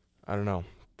 I don't know.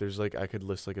 There's like I could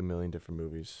list like a million different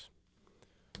movies.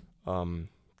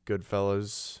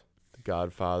 Goodfellas, The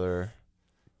Godfather.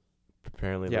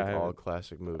 Apparently, Yeah, like I all haven't-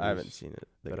 classic movies. I haven't seen it.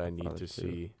 that I need Godfather to 2.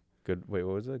 see. Good. Wait,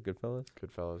 what was it? Goodfellas.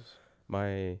 Goodfellas.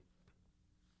 I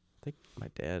think my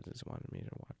dad just wanted me to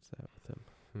watch that with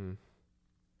him.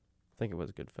 I think it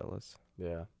was Goodfellas.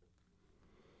 Yeah.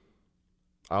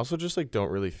 I also just like don't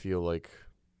really feel like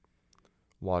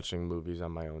watching movies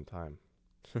on my own time.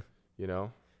 You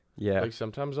know? Yeah. Like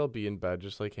sometimes I'll be in bed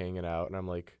just like hanging out and I'm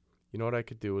like, you know what I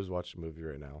could do is watch a movie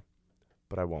right now.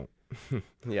 But I won't.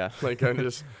 Yeah. Like I'm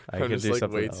just I I'm could just do like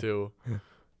something way else. too.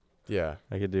 Yeah.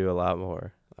 I could do a lot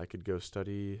more. I could go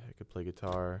study, I could play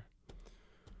guitar.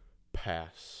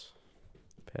 Pass.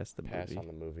 Past the Pass movie. on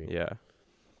the movie. Yeah.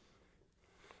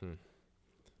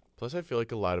 Plus I feel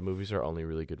like a lot of movies are only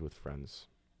really good with friends.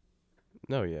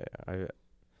 No, yeah.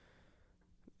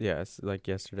 It's like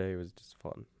yesterday was just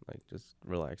fun. Like just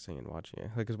relaxing and watching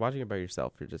it. Like, 'cause watching it by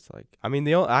yourself, you're just like, I mean,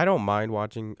 I don't mind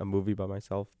watching a movie by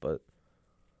myself, but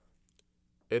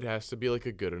It has to be like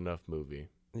a good enough movie.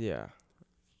 yeah,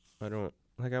 I don't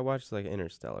like. I watched like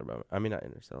Interstellar, not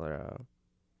Interstellar.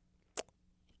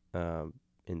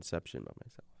 Inception by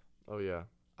myself. Oh yeah.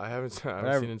 I haven't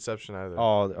I've- seen Inception either.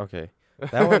 Oh, okay.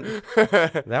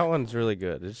 That one's really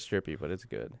good. It's trippy, but it's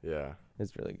good. Yeah.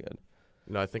 It's really good.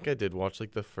 No, I think I did watch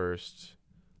like the first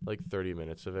like 30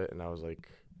 minutes of it and I was like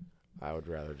I would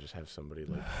rather just have somebody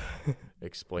like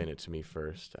explain it to me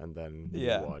first and then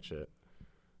Yeah. watch it.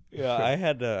 Yeah, I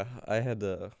had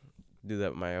to do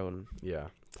that with my own. Yeah.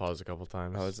 Pause a couple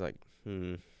times. I was like,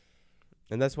 and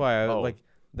that's why I Oh, like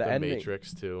the ending.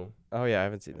 Matrix too. Oh yeah, I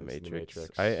haven't seen the Haven't seen The Matrix.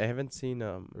 Matrix. I haven't seen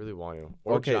I really want to.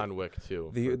 Or Okay, John Wick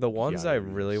too. the ones I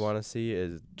really want. want to see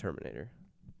is Terminator.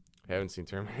 I haven't seen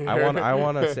Terminator. I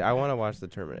want to watch the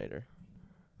Terminator.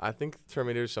 I think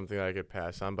Terminator is something that I could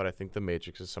pass on, but I think The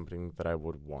Matrix is something that I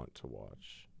would want to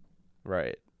watch.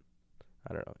 Right.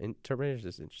 I don't know. Terminator's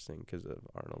just interesting because of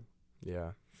Arnold.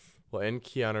 Yeah. Well, and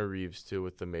Keanu Reeves too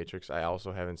with The Matrix. I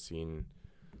also haven't seen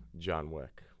John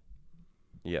Wick.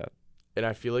 Yeah. And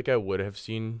I feel like I would have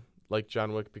seen like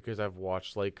John Wick because I've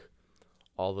watched like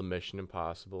all the Mission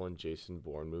Impossible and Jason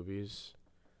Bourne movies.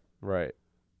 Right.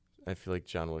 I feel like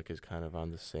John Wick is kind of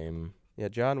on the same Yeah,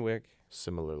 John Wick.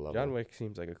 similar level. John Wick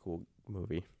seems like a cool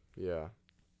movie. Yeah.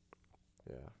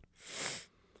 Yeah.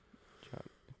 John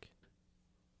Wick.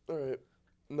 All right.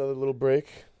 Another little break.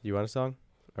 Do you want a song?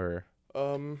 Or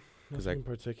 'Cause Nothing in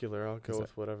particular. I'll 'cause go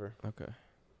with whatever. okay,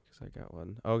 because I got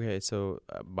one. Okay, so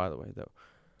by the way though,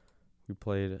 we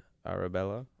played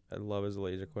Arabella and Love Is a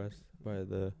Laser Quest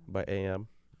by AM,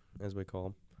 as we call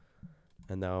them,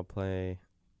 and now I'll play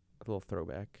a little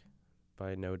throwback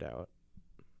by No Doubt.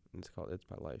 It's called "It's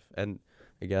My Life." And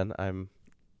again, I'm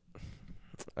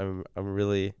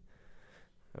really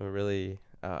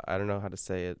I don't know how to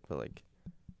say it, but like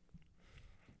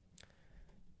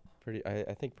pretty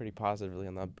I think pretty positively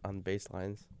on bass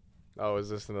lines. Oh, is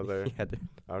this another? Yeah, dude.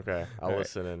 Okay, I'll All right.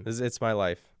 listen in. It's my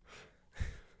life.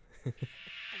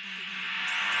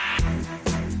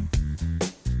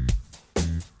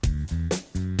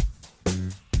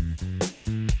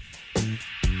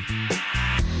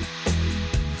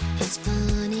 It's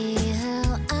funny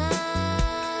how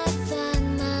I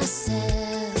find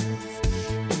myself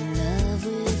in love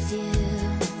with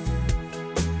you.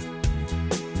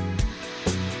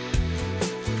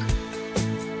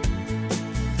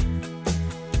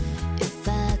 If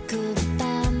I could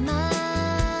find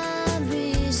my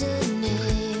reasoning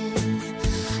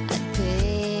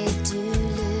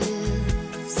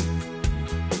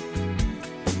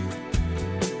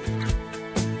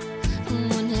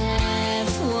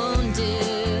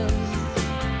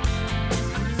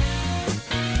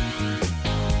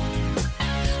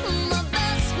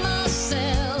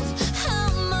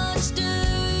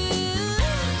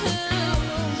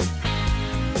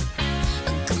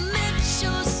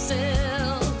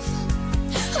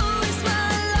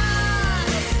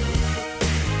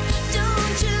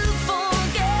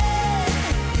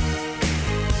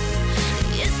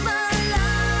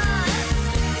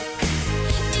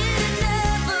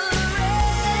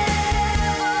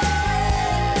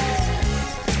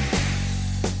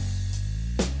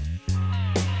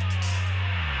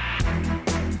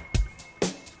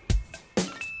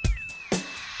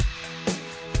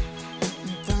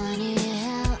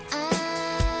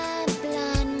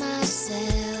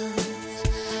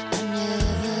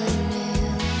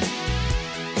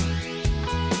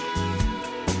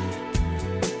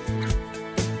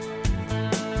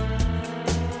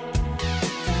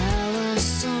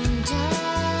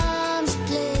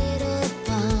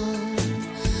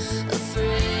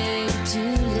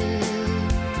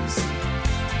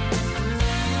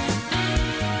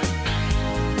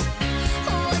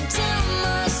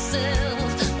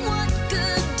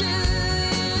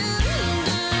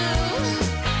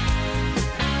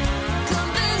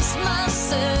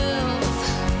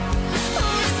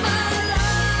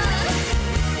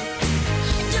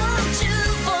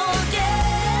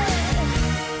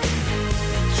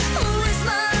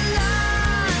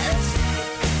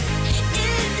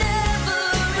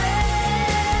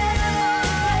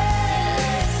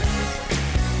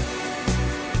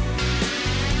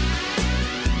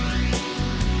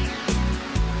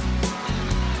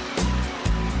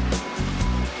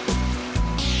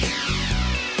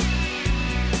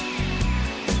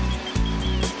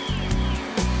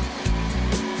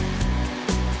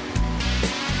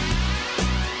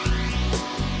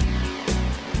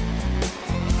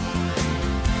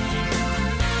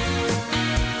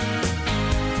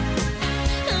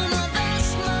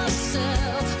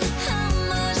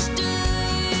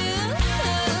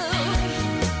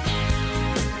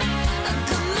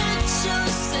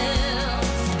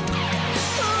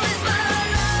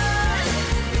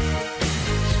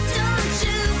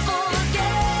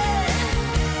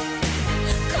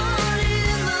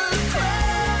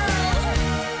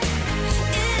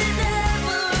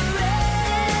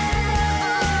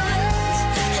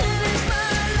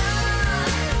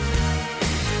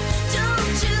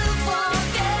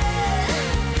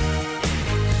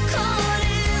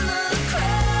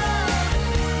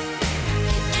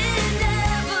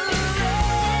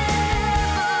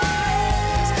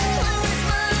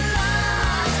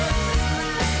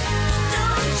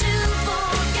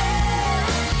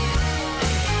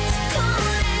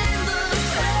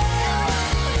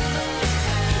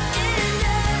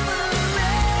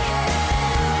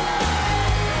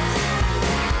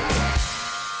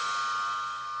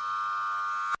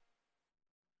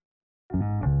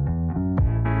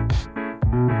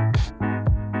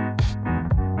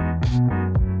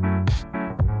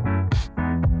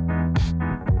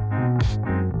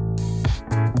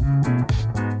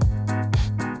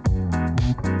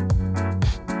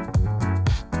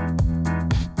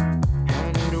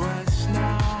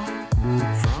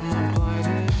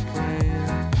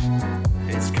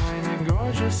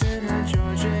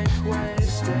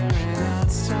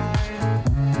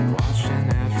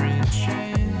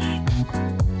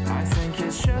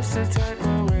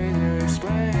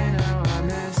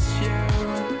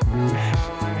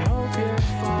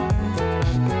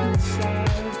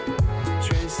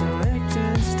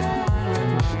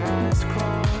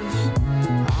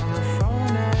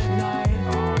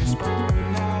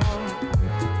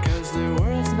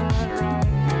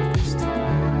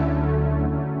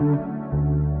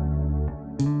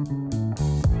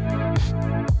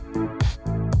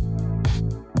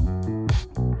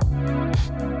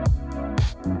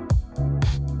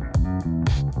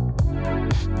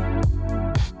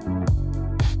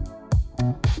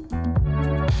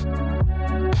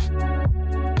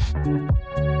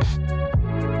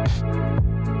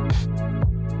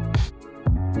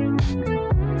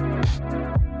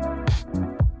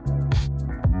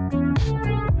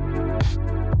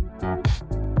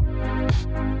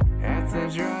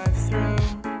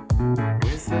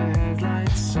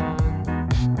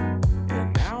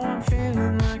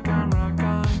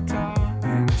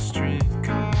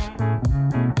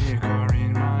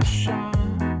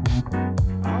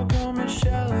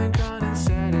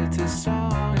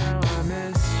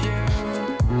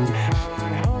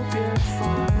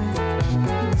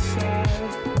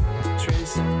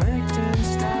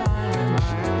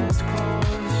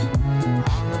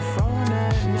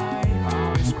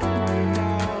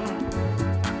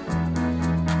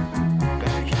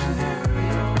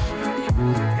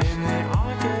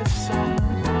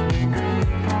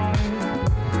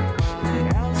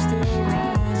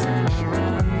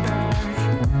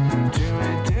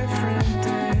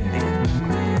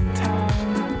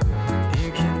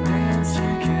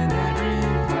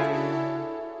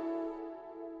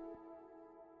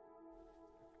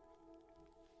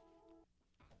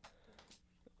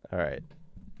All right.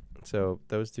 So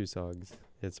those two songs,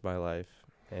 "It's My Life"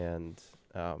 and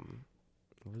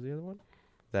what was the other one?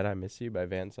 "That I Miss You" by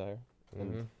Van Sire.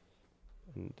 Mhm.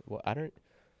 And well, I don't.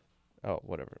 Oh,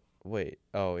 whatever. Wait.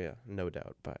 Oh yeah, "No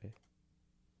Doubt" by.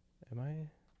 Am I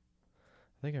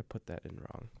think I put that in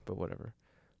wrong, but whatever.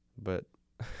 But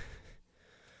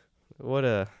what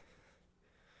a.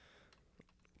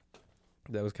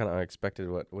 That was kind of unexpected.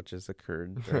 What just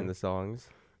occurred during the songs.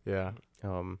 Yeah.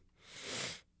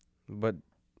 But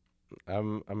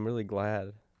I'm really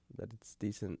glad that it's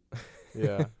decent.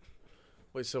 Yeah.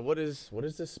 Wait, so what is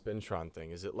this Spintron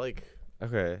thing? Is it like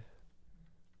Okay.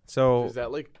 So does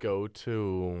that like go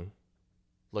to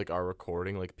like our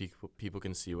recording, like people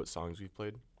can see what songs we've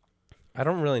played? I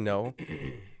don't really know.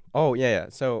 Oh yeah.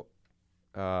 So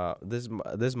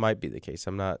this might be the case.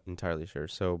 I'm not entirely sure.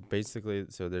 So basically,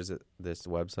 there's this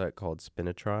website called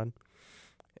Spinatron,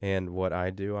 and what I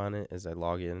do on it is I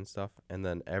log in and stuff, and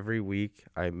then every week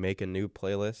I make a new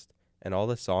playlist, and all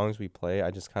the songs we play,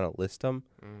 I just kind of list them,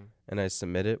 and I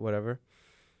submit it, whatever.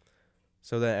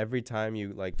 So that every time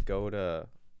you like go to,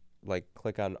 like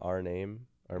click on our name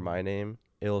or my name,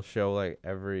 it'll show like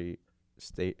every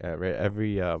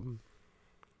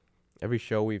every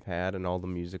show we've had and all the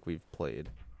music we've played.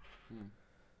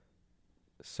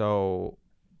 So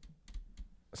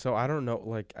I don't know,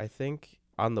 like I think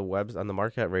on the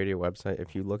Marquette Radio website,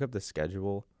 if you look up the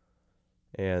schedule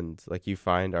and like you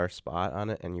find our spot on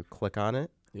it and you click on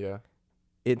it, Yeah.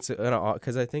 it's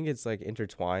because I think it's like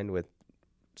intertwined with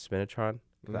Spinatron.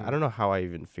 I don't know how I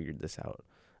even figured this out.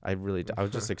 I really I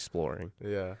was just exploring.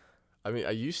 Yeah. I mean,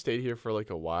 you stayed here for like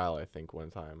a while, I think, one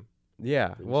time. Yeah.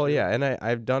 Didn't Well, you? yeah, and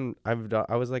I've done I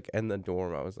was like in the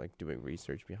dorm, I was like doing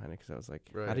research behind it cuz I was like,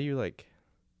 how Right. do you like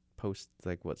post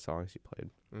like what songs you played?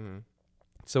 Mm-hmm.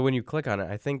 So when you click on it,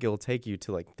 I think it'll take you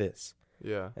to like this.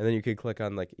 Yeah. And then you could click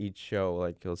on like each show,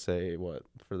 like it'll say what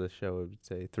for the show it would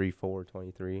say 3 4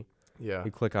 23. Yeah.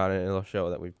 You click on it and it'll show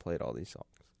that we've played all these songs.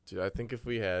 Dude, I think if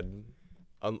we had,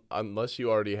 unless you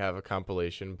already have a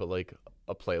compilation, but like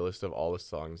a playlist of all the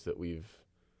songs that we've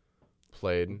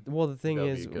played. Well, the thing That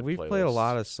would be is, a good we've played a playlist.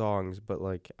 lot of songs, but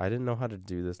like I didn't know how to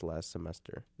do this last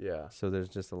semester. Yeah. So there's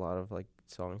just a lot of like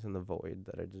songs in the void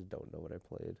that I just don't know what I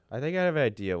played. I think I have an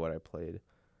idea what I played.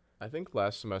 I think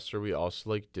last semester we also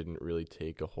like didn't really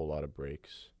take a whole lot of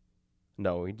breaks.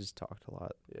 No, we just talked a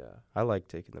lot. Yeah. I like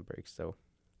taking the breaks though.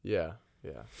 Yeah.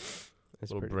 Yeah. It's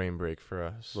Little pretty brain break for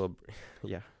us.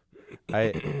 yeah.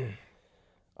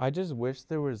 I just wish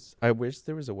there was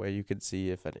a way you could see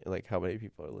if like how many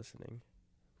people are listening.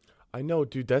 I know,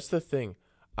 dude. That's the thing.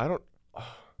 I don't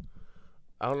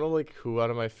know like who out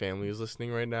of my family is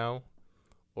listening right now,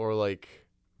 or like,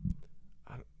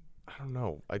 I don't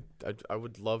know. I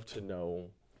would love to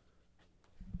know.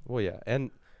 Well, yeah,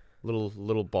 and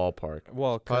Little ballpark.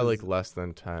 well, Probably like less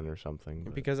than 10 or something.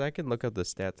 but because I can look up the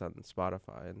stats on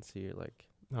Spotify and see like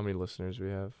how many listeners we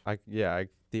have? I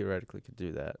theoretically could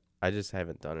do that. I just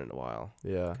haven't done it in a while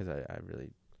Yeah. because I really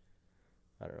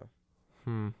I don't know.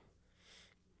 Hmm.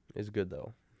 It's good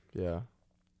though. Yeah.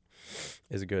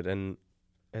 It's good, and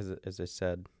as I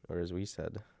said or as we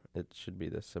said, it should be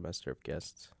the semester of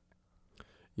guests.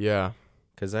 Yeah.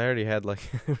 Because I already had like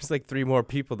there was like 3 more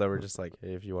people that were just like,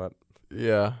 hey, if you want.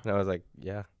 Yeah. And I was like,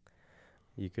 yeah,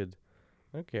 you could.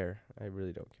 I don't care. I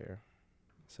really don't care.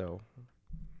 So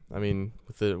I mean,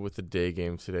 with the day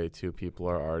game today too, people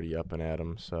are already up and at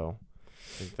 'em, so I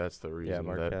think that's the yeah, reason that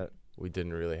Marquette. we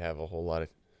didn't really have a whole lot of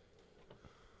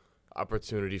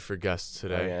opportunity for guests Oh,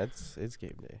 today. yeah, it's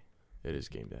game day. It is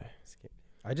game day. It's game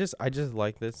day. I just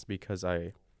like this because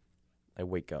I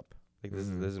wake up. Like this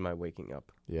Mhm. is my waking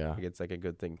up. Yeah. Like it's like a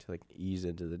good thing to like ease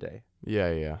into the day.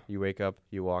 Yeah, yeah. You wake up,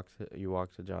 you walk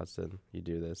to Johnston, you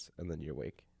do this, and then you're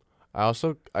awake. I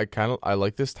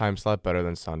like this time slot better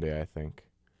than Sunday, I think.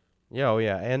 Yeah, oh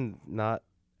yeah, and not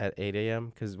at 8 a.m.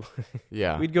 because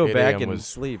Yeah. we'd go 8 back a.m. and was-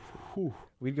 sleep.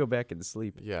 We'd go back and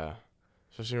sleep. Yeah.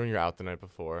 Especially when you're out the night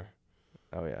before.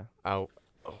 Oh yeah. Out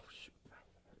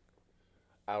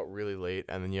really late,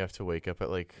 and then you have to wake up at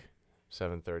like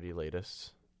 7:30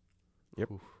 latest.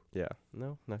 Yeah.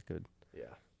 No, not good.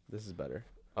 Yeah. This is better.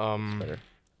 It's better.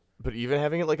 But even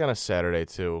having it like on a Saturday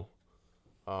too,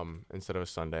 instead of a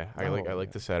Sunday, I like Oh, yeah.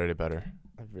 the Saturday better,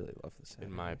 I really love this.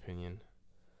 in my opinion.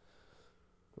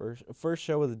 First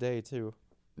show of the day too.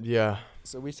 Yeah.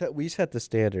 So we set the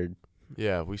standard.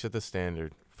 Yeah, we set the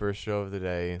standard. First show of the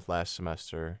day last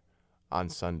semester on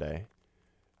Sunday,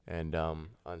 and on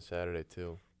Saturday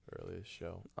too. Earliest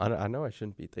show. I know I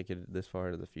shouldn't be thinking this far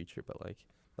into the future, but like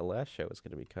the last show is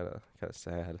gonna be kind of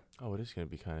sad. Oh, it is gonna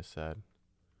be kind of sad.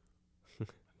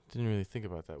 Didn't really think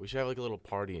about that. We should have like a little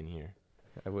party in here.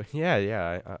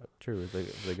 Yeah. True.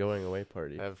 The going away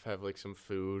party. Have like some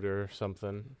food or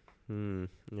something.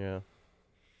 Yeah.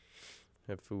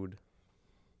 Have food.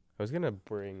 I was gonna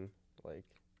bring like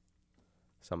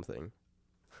something.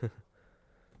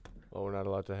 Well, we're not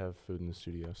allowed to have food in the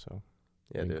studio, so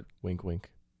Yeah, wink, dude. Wink, wink.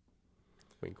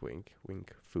 Wink, wink,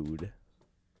 wink. Food.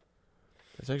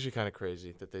 It's actually kind of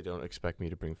crazy that they don't expect me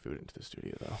to bring food into the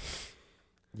studio, though.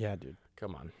 Yeah, dude.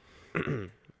 Come on,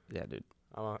 Yeah, dude.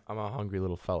 I'm a hungry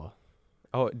little fella.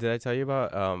 Oh, did I tell you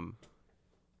about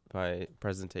my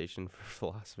presentation for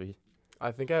philosophy?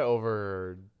 I think I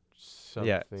overheard something.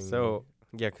 Yeah. So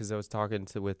yeah, because I was talking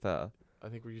with I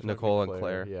think we're Nicole and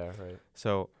Claire. Yeah, right.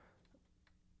 So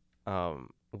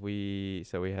we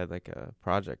had like a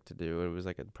project to do. It was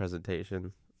like a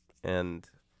presentation, and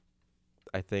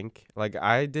I think like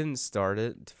I didn't start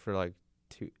it for like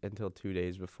until 2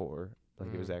 days before.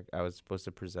 Like it was I was supposed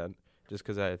to present just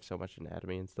because I have so much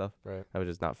anatomy and stuff. Right. I was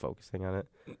just not focusing on it.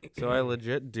 So I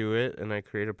legit do it, and I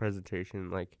create a presentation in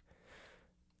like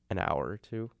an hour or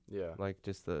two, Yeah. like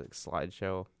just the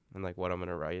slideshow and like what I'm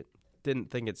gonna write. Didn't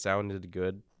think it sounded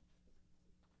good,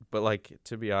 but like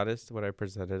to be honest, when I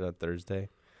presented on Thursday,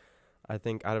 I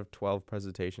think out of 12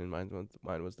 presentations,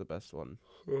 mine was the best one.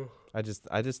 I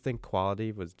just think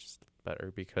quality was just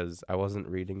better because I wasn't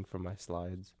reading from my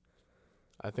slides.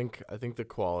 I think the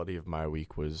quality of my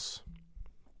week was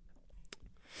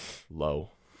low.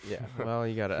 Yeah. Well,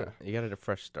 you got a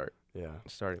fresh start, Yeah.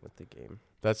 starting with the game.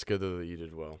 That's good though that you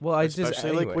did well. Well,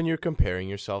 Especially like when you're comparing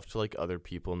yourself to like other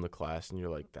people in the class and you're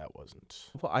like, that wasn't.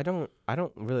 Well, I don't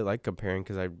really like comparing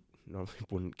because I normally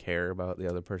wouldn't care about the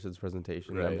other person's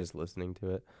presentation. I'm Right. just listening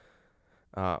to it.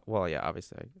 Well, yeah,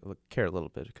 obviously I care a little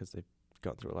bit because they've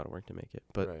gone through a lot of work to make it.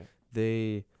 But right.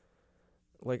 they,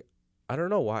 like, I don't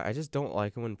know why. I just don't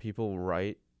like when people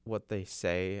write what they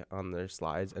say on their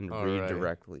slides and Oh, read right.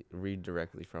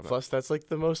 directly from Plus, that's like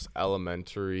the most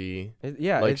elementary it.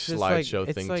 Yeah, like it's just like, slideshow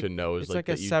it's thing like, to know is it's like like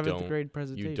a that you 7th don't grade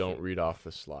presentation. you don't read off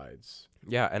the slides.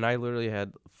 Yeah, and I literally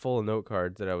had full note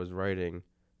cards that I was writing,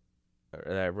 or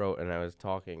that I wrote, and I was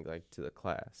talking like to the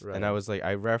class, and I Right. was like,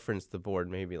 I referenced the board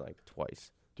maybe like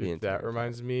twice. the Dude, entire that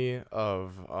reminds me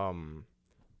of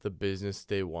the Business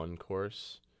Day 1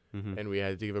 course, time. and we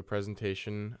had to give a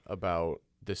presentation about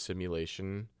the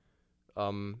simulation.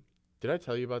 Did I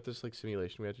tell you about this like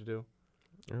simulation we had to do?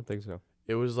 I don't think so.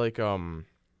 It was like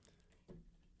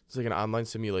it's like an online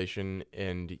simulation,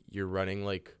 and you're running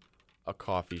like a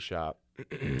coffee shop,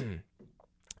 and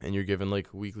you're given like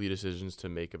weekly decisions to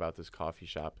make about this coffee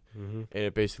shop, Mm-hmm. and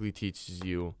it basically teaches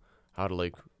you how to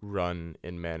like run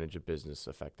and manage a business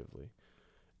effectively,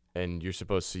 and you're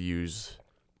supposed to use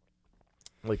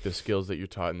like the skills that you're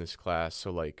taught in this class.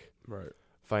 So like Right.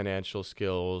 financial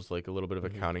skills, like a little bit of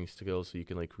Mhm. accounting skills, so you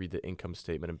can like read the income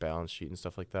statement and balance sheet and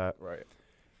stuff like that. Right.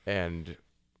 And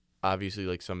obviously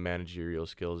like some managerial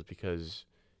skills because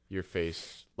you're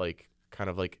faced like kind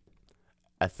of like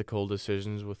ethical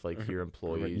decisions with like your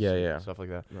employees Yeah, and yeah. stuff like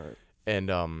that. Right.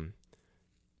 And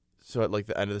so at like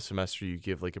the end of the semester you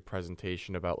give like a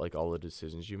presentation about like all the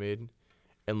decisions you made.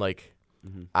 And like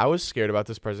Mm-hmm. I was scared about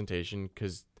this presentation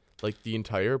cuz like the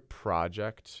entire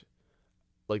project,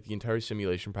 like the entire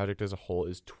simulation project as a whole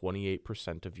is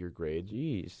 28% of your grade.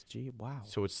 Wow.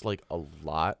 So it's like a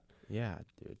lot. Yeah,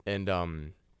 dude.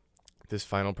 And this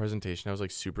final presentation, I was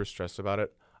like super stressed about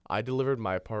it. I delivered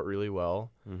my part really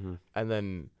well, Mm-hmm. and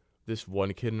then this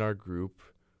one kid in our group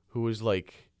who was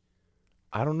like,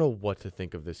 I don't know what to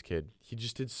think of this kid. He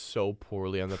just did so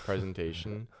poorly on the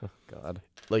presentation. God.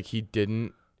 Like he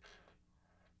did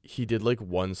like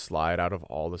one slide out of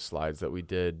all the slides that we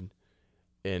did,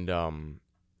 and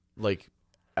like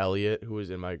Elliot, who was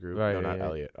in my group, Right, no, not yeah.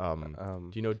 Elliot.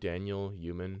 Do you know Daniel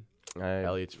Human,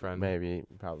 Elliot's friend? Maybe,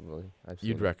 probably. I've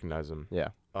You'd seen it. recognize him. Yeah,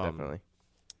 Um, definitely.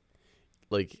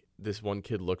 Like this one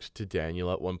kid looked to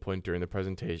Daniel at one point during the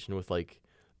presentation with like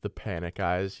the panic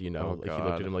eyes, you know, Oh, like he looked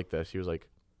God. at him like this. He was like,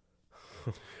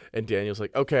 and Daniel's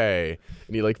like, okay,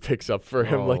 and he like picks up for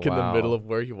him Oh, like in the middle wow. of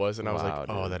where he was, and I was Wow, like,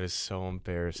 oh, dude. that is so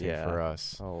embarrassing Yeah. for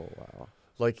us. Oh, wow.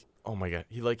 Like, oh my God,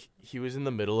 he was in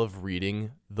the middle of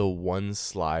reading the one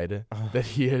slide that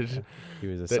he had He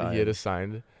was that he had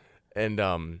assigned, and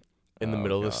in the Oh,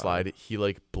 middle of the God. slide he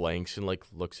like blanks and like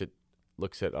looks at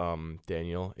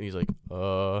Daniel, and he's like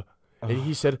and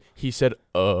he said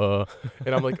and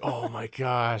I'm like, oh my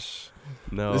gosh,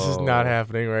 No. this is not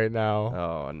happening right now.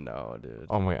 Oh, no, dude.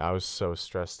 Oh my, I was so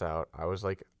stressed out. I was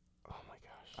like, oh my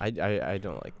gosh. I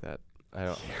don't like that. I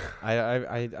don't.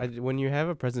 I when you have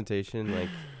a presentation like,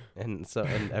 and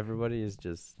everybody is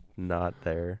just not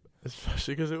there.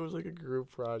 Especially because it was like a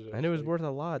group project. And it was like- worth a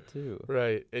lot too.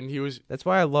 Right. And he was, That's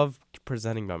why I love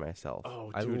presenting by myself.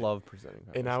 Oh, I dude. love presenting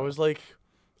by and myself.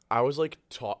 I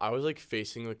was like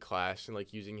facing the class and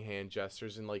like using hand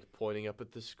gestures and like pointing up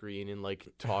at the screen and like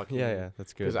talking. yeah,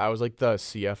 that's good. Because I was like the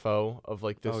CFO of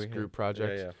like this Oh, yeah. group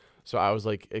project. Yeah, yeah. So I was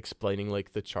like explaining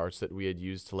like the charts that we had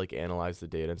used to like analyze the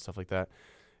data and stuff like that.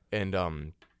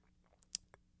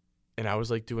 And I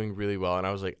was like doing really well, and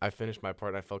I was like, I finished my part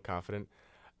and I felt confident.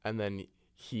 And then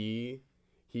he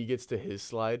gets to his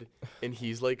slide and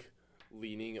he's like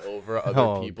leaning over other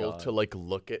Oh, people God. to like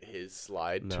look at his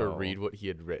slide to No. read what he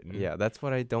had written. Yeah, that's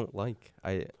what I don't like.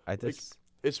 I just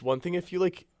It's one thing if you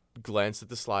like glance at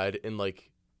the slide and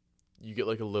like you get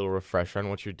like a little refresher on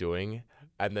what you're doing,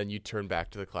 and then you turn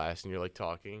back to the class and you're like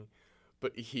talking.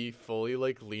 But he fully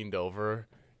like leaned over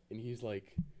and he's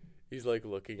like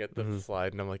looking at the Mhm.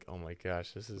 slide, and I'm like, oh my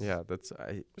gosh, this is yeah,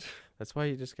 that's why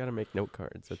you just gotta make note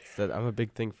cards. I'm a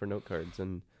big thing for note cards,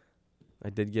 and I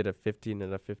did get a 15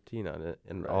 and a 15 on it,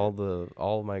 and Right.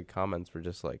 all my comments were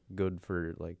just like good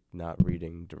for like not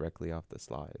reading directly off the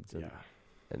slides and, yeah,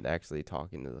 and actually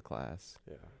talking to the class.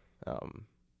 yeah,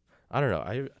 I don't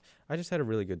know. I just had a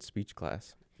really good speech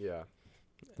class, yeah.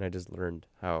 and I just learned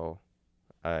how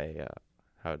to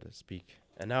speak.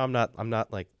 And now I'm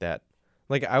not like that.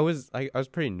 Like I was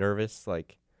pretty nervous,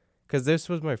 like, because this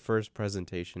was my first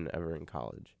presentation ever in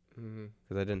college, Mm-hmm.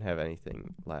 because I didn't have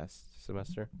anything last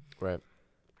semester. Right.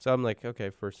 So I'm like, okay,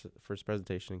 first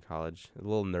presentation in college, a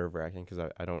little nerve wracking because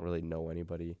I don't really know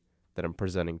anybody that I'm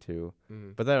presenting to.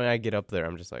 Mm-hmm. But then when I get up there,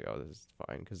 I'm just like, oh, this is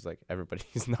fine, because like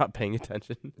everybody's not paying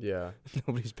attention. Yeah.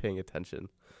 Nobody's paying attention.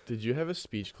 Did you have a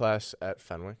speech class at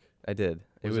Fenwick? I did.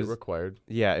 Was it required?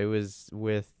 Yeah, it was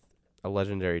with a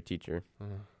legendary teacher.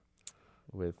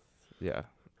 Uh-huh.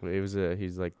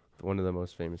 He's like one of the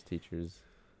most famous teachers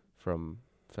from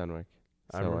Fenwick.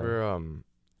 I So, remember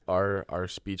our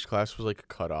speech class was like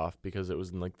cut off because it was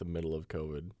in like the middle of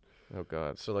COVID. oh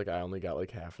god. So like I only got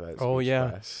like half of that. Oh, speech yeah.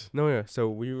 Class. No, yeah. So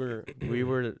we were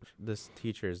this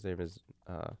teacher's name is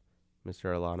Mr.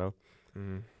 Alano.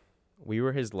 Mm-hmm. We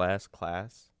were his last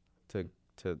class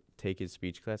to take his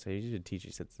speech class. He used to teach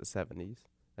us since the 70s,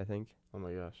 I think. Oh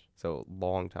my gosh. So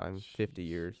long time, 50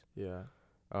 years. Yeah.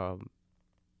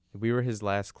 We were his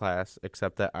last class,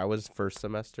 except that I was first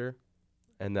semester,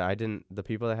 and the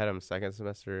people that had him second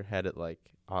semester had it like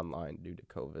online due to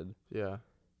COVID, Yeah.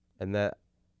 and that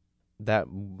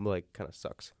like kind of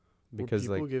sucks, because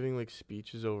Were people like giving like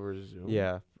speeches over Zoom?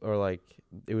 yeah, or like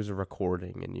it was a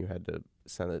recording and you had to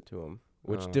send it to him,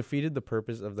 which Oh. defeated the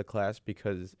purpose of the class,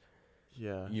 because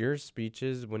Yeah. your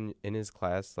speeches when in his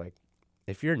class, like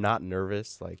if you're not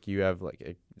nervous, like you have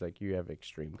you have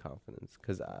extreme confidence,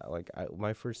 because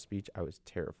my first speech I was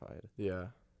terrified, Yeah.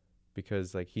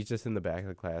 because like he's just in the back of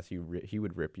the class, he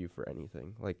would rip you for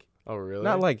anything, like Oh really?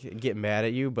 not like get mad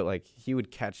at you, but like he would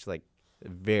catch like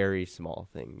very small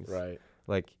things, Right.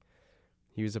 like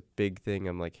he was a big thing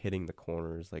on like hitting the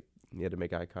corners, like you had to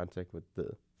make eye contact with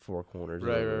the four corners of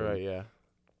the room, Right. Yeah.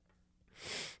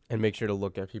 and make sure to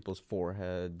look at people's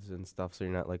foreheads and stuff, so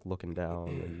you're not like looking down,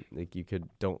 and like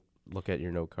don't look at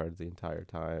your note cards the entire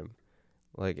time,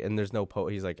 like, and there's no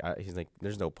he's like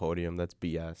there's no podium, that's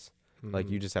BS. Like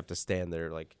you Mhm. just have to stand there,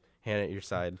 like hand at your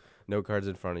side, no cards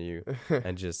in front of you,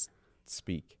 and just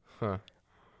speak. Huh.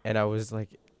 And I was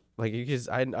like you just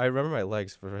I remember my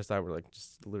legs for the first time were like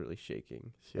just literally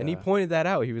shaking. And he Yeah. pointed that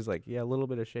out. He was like, yeah, a little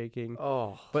bit of shaking,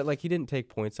 Oh. but like he didn't take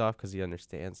points off because he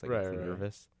understands, like Right, it's right.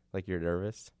 nervous, like you're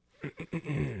nervous.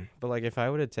 But like if I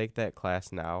would have take that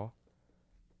class now,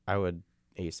 I would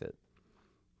ace it.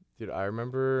 Dude, I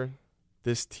remember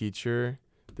this teacher.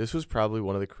 This was probably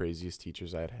one of the craziest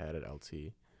teachers I had at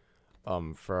LT.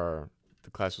 The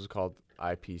class was called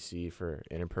IPC for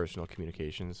Interpersonal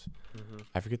Communications.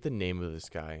 I forget the name of this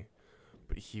guy,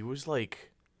 but he was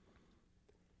like,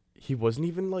 he wasn't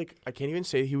even like, I can't even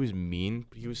say he was mean,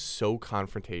 but he was so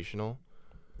confrontational.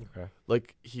 Okay.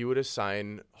 Like he would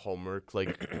assign homework,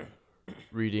 like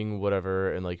reading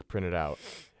whatever, and like print it out,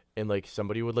 and like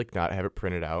somebody would like not have it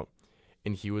printed out,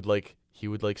 and he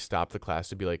would stop the class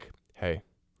to be like, hey,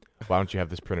 why don't you have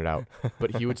this printed out?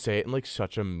 But he would say it in like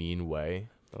such a mean way.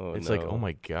 Oh, It's like, oh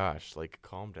my gosh, like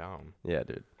calm down. Yeah,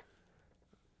 dude.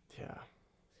 Yeah.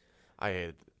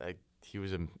 He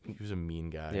was a mean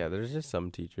guy. Yeah, there's just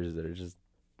some teachers that are just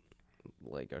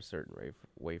like a certain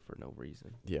way for no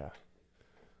reason. Yeah.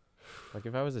 Like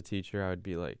if I was a teacher, I would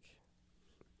be like,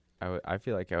 I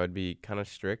feel like I would be kind of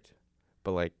strict,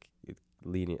 but like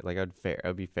lenient. Like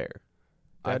I'd be fair.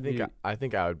 I That'd be- I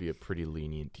think I would be a pretty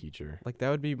lenient teacher. Like that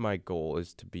would be my goal,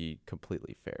 is to be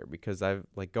completely fair, because I've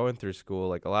like going through school,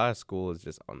 like a lot of school is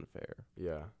just unfair.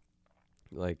 Yeah.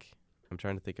 like I'm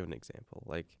trying to think of an example.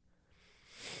 Like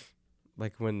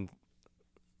when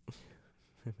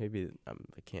maybe I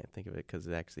can't think of it because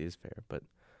it actually is fair, but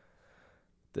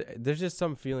there's just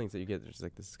some feelings that you get. There's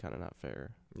like this is kind of not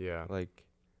fair. Yeah. Like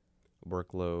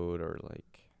workload or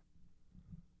like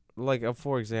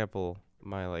for example,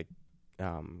 my like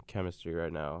chemistry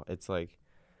right now. It's like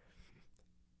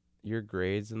your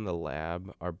grades in the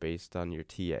lab are based on your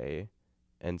TA,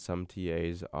 and some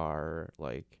TAs are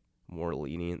like more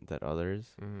lenient than others.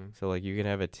 Mm-hmm. So like you can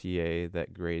have a TA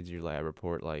that grades your lab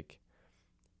report like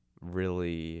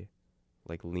really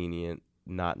like lenient,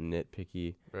 not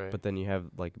nitpicky, Right. but then you have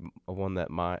like a one that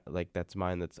that's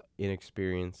mine that's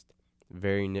inexperienced,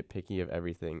 very nitpicky of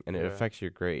everything, and it Yeah. affects your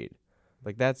grade.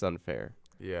 Like that's unfair.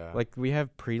 yeah. Like we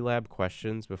have pre-lab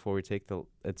questions before we take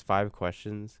it's 5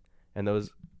 questions, and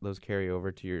those carry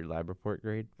over to your lab report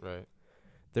grade. right.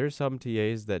 There's some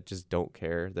TAs that just don't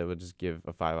care. That would just give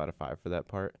a 5 out of 5 for that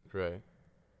part. Right.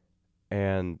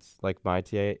 And like my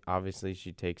TA, obviously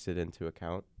she takes it into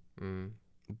account. Mm.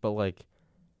 But like,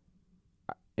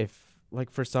 if like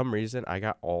for some reason I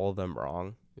got all of them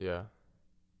wrong, Yeah.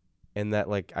 and that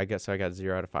like I got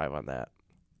 0 out of 5 on that,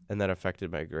 and that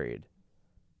affected my grade.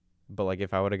 But like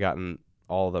if I would have gotten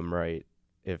all of them right,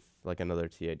 if like another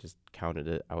TA just counted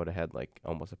it, I would have had like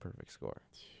almost a perfect score.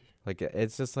 Like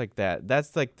it's just like that.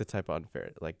 That's like the type of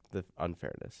the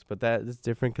unfairness. But that is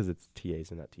different because it's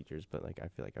TAs and not teachers. But like I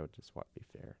feel like I would just want to be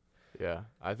fair. Yeah.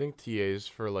 I think TAs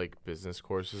for like business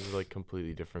courses is like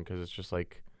completely different because it's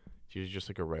usually just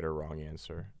like a right or wrong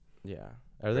answer. Yeah.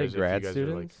 Are they Whereas if you grad guys are,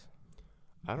 like- students?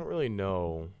 I don't really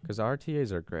know. Because our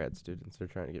TAs are grad students. They're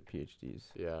trying to get PhDs.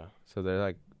 Yeah. So they're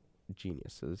like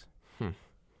geniuses.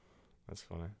 That's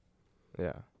funny.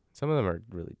 Yeah. Some of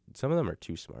them are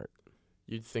too smart.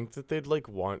 You'd think that they'd like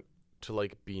want to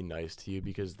like be nice to you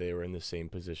because they were in the same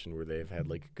position where they've had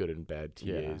like good and bad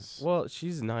TAs. Well,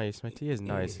 she's nice. My TA is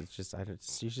nice. It's just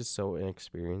she's just so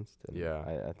inexperienced. And Yeah.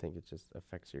 I think it just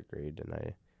affects your grade, and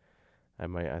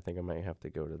I think I might have to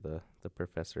go to the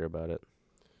professor about it.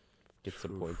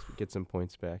 Get some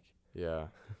points back. Yeah.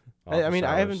 I mean,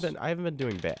 I Office haven't been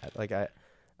doing bad. Like I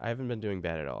haven't been doing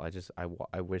bad at all.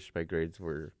 I wish my grades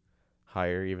were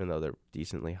higher, even though they're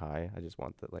decently high. I just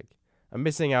want that like I'm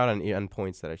missing out on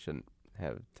points that I shouldn't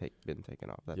have been taken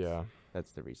off. Yeah.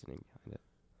 That's the reasoning behind it.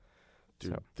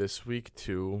 Dude, So. this week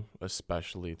too,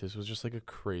 especially, this was just like a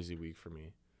crazy week for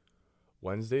me.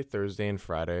 Wednesday, Thursday, and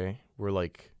Friday were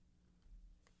like,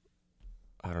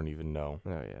 I don't even know.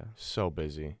 Oh yeah. So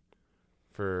busy.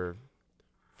 For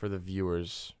the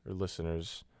viewers or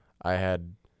listeners, I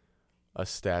had a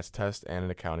stats test and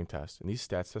an accounting test. And these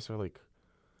stats tests are like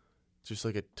just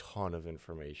like a ton of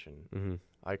information. Mm-hmm.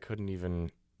 I couldn't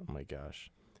even, oh my gosh.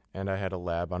 And I had a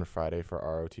lab on Friday for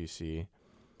ROTC,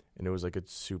 and it was like a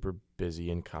super busy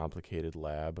and complicated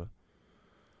lab.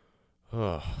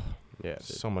 Ugh, Yeah. dude.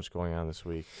 so much going on this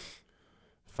week.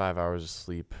 5 hours of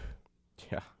sleep.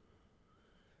 Yeah.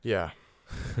 Yeah.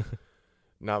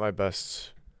 Not my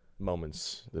best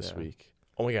moments this Yeah. week.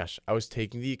 Oh my gosh, I was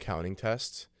taking the accounting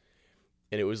test,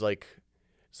 and it's like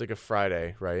a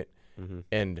Friday, right? Mm-hmm.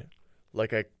 And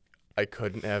like I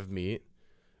couldn't have meat,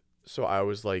 so I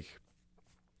was like,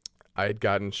 I had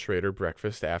gotten Schrader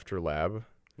breakfast after lab,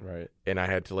 Right. and I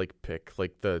had to like pick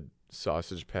like the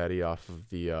sausage patty off of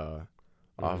the off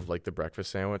of like the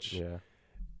breakfast sandwich, Yeah.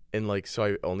 and like so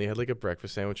I only had like a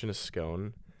breakfast sandwich and a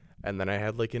scone, and then I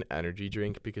had like an energy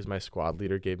drink because my squad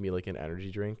leader gave me like an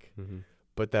energy drink, Mm-hmm.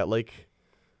 but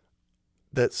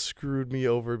that screwed me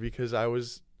over because I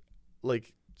was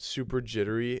like super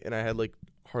jittery and I had like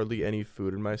hardly any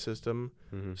food in my system.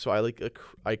 Mm-hmm. So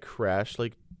I crashed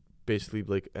like basically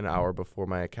like an hour before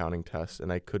my accounting test,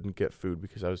 and I couldn't get food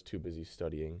because I was too busy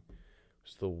studying. It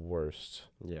was the worst.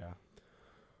 Yeah.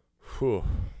 Whew.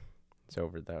 It's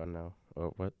over though now.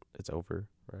 Oh, what? It's over,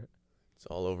 right? It's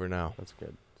all over now. That's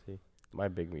good. See, my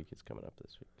big week is coming up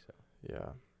this week, so Yeah.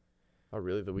 Oh,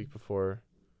 really? The week before?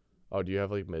 Oh, do you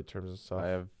have like midterms and stuff? I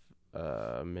have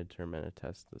a midterm and a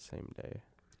test the same day.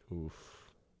 Oof.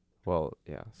 Well,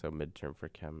 yeah. So midterm for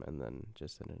chem, and then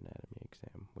just an anatomy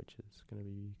exam, which is gonna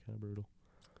be kind of brutal.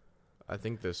 I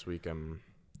think this week I'm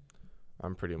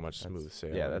pretty much smooth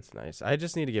sailing. Yeah, that's nice. I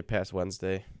just need to get past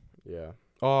Wednesday. yeah.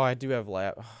 Oh, I do have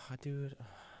lab. Oh, dude.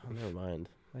 Oh, never mind.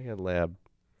 I got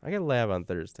lab on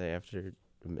Thursday after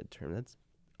the midterm. That's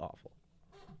awful.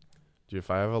 Dude, if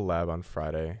I have a lab on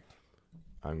Friday,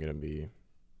 I'm gonna be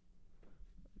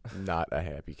not a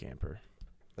happy camper.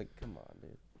 Like, come on,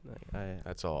 dude. Like,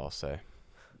 That's all I'll say.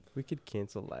 we could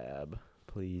cancel lab,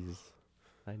 please.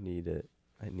 I need it.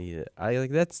 I need it. I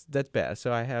like that's bad.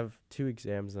 So I have 2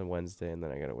 exams on Wednesday, and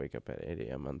then I gotta wake up at 8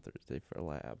 a.m. on Thursday for a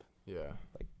lab. Yeah.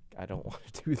 I don't want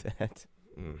to do that.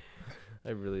 Mm. I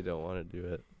really don't want to do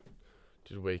it.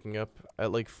 Dude, waking up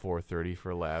at like 4:30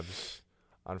 for labs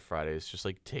on Friday is just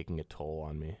like taking a toll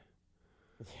on me.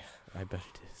 I bet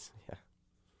it is. Yeah.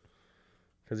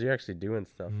 Because you're actually doing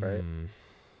stuff, right? Mm.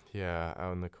 Yeah,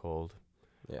 out in the cold.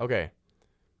 Yeah. Okay.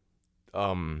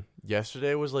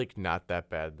 Yesterday was like not that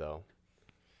bad though.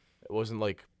 It wasn't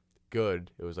like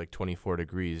good. It was like 24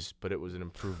 degrees, but it was an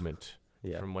improvement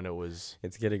Yeah. from when it was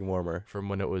It's getting warmer.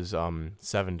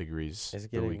 7 degrees It's the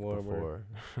getting week warmer. before.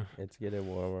 It's getting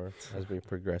warmer as we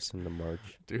progress into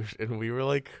March. Dude, and we were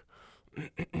like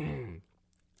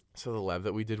so the lab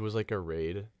that we did was like a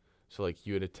raid. So like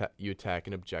you attack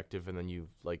an objective and then you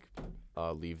like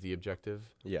leave the objective.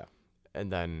 Yeah.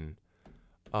 And then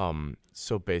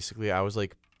so basically I was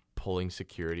like pulling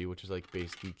security, which is like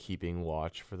basically keeping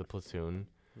watch for the platoon.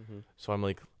 Mm-hmm. So I'm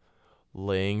like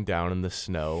laying down in the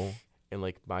snow and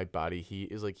like my body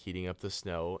heat is like heating up the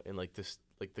snow and like this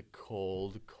like the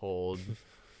cold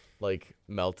like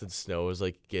melted snow is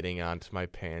like getting onto my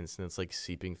pants and it's like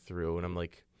seeping through and I'm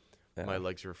like my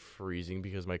legs are freezing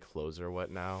because my clothes are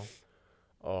wet now.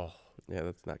 Oh, Yeah,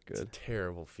 that's not it's good. a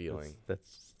terrible feeling.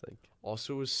 That's like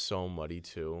Also, it was so muddy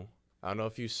too. I don't know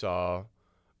if you saw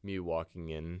me walking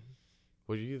in.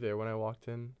 Were you there when I walked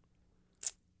in?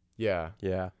 Yeah,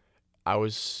 yeah. I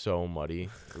was so muddy.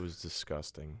 It was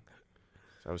disgusting.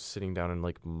 So I was sitting down in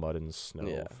like mud and snow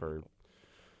Yeah. for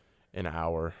an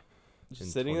hour. Just in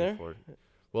sitting there? 24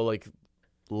 Well, like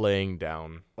laying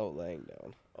down. Oh, laying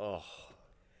down. Oh,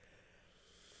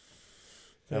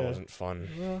 that Yeah. wasn't fun.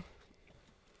 Well,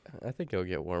 I think it'll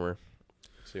get warmer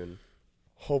soon.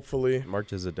 Hopefully,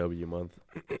 March is a W month.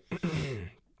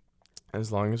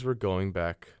 as long as we're going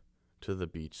back to the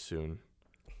beach soon,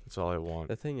 that's all I want.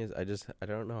 The thing is, I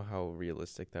don't know how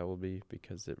realistic that will be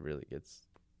because it really gets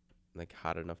like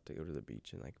hot enough to go to the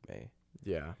beach in like May,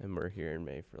 Yeah, and we're here in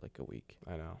May for like a week.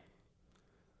 I know.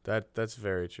 That's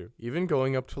very true. Even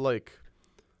going up to like,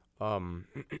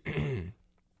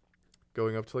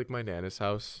 going up to like my Nana's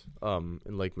house, in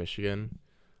Lake Michigan,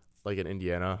 like in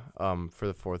Indiana, for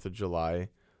the 4th of July,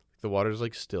 the water's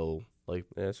like still like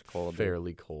Yeah, it's cold. dude.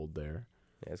 fairly cold there.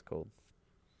 Yeah, it's cold.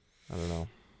 I don't know.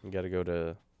 You gotta go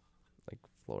to like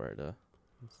Florida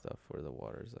and stuff where the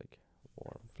water's like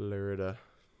warm. Florida.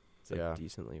 It's like Yeah.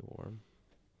 decently warm.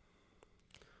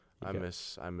 You I got-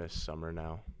 miss summer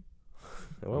now.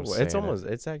 Well, I'm it's saying it. almost.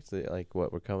 It's actually like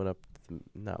what we're coming up.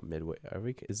 Not midway. Are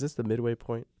we? Is this the midway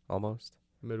point almost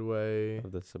Midway.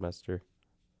 of the semester?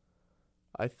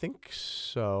 I think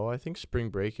so. I think spring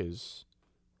break is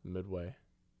midway,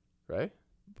 right?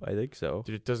 I think so.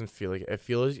 Dude, it doesn't feel like it.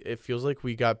 Feels like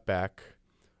we got back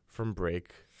from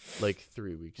break like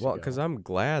 3 weeks Well, ago. because I'm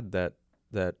glad that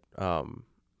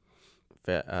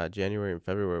January and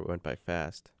February went by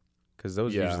fast, because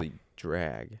those Yeah. usually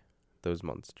drag. Those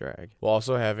months drag. well,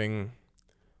 also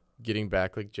getting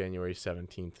back like January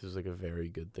 17th is like a very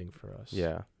good thing for us.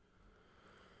 Yeah.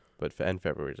 But and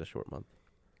February is a short month.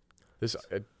 This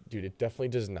dude, it definitely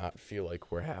does not feel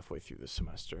like we're halfway through the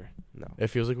semester. No. It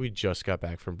feels like we just got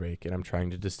back from break, and I'm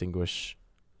trying to distinguish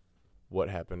what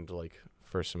happened like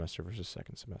first semester versus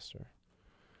second semester.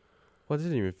 Well, it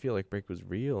didn't even feel like break was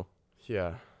real.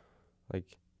 Yeah,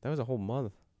 Like that was a whole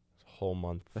month. whole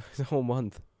month. That was a whole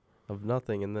month of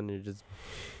nothing, and then you're just.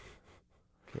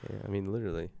 Okay, I mean,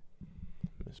 literally.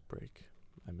 Miss break.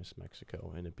 I miss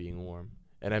Mexico and it being warm.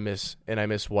 And I miss $1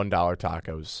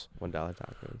 tacos. $1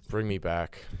 tacos. Bring me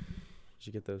back. Did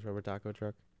you get those rubber taco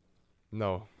truck?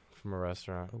 No, from a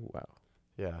restaurant. Oh wow.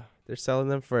 Yeah, They're selling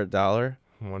them for $1.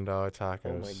 $1 tacos.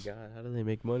 Oh my god, how do they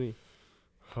make money?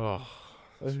 Oh,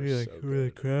 those were Really, so really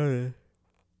good. crowded.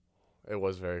 It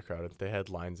was very crowded. They had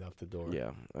lines out the door.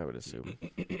 Yeah, I would assume.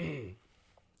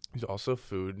 There's also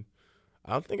food.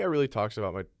 I don't think I really talked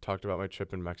about my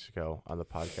trip in Mexico on the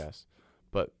podcast,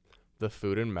 but the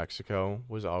food in Mexico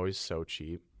was always so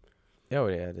cheap. Oh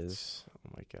yeah, it is.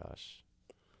 Oh my gosh.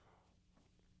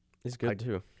 It's good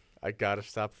too. I gotta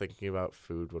stop thinking about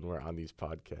food when we're on these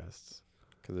podcasts.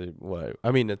 Cause what?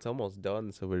 I mean, it's almost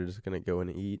done, so we're just gonna go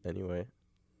and eat anyway.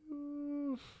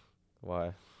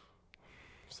 Why?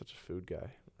 Such a food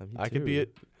guy. Me I could be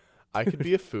too. I could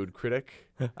be a food critic.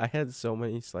 I had so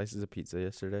many slices of pizza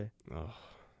yesterday Oh,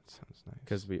 that sounds nice.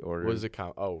 because we ordered. What is it?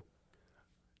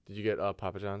 Did you get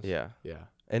Papa John's? Yeah, Yeah.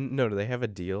 and no, they have a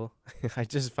deal. I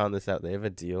just found this out. They have a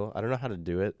deal. I don't know how to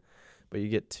do it, but you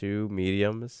get 2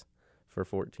 mediums for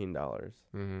 $14.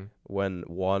 Mm-hmm. When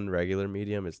one regular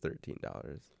medium is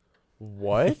 $13.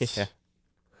 What? Yeah.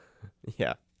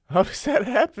 Yeah. How does that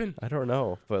happen? I don't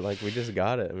know, but like we just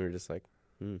got it and we were just like,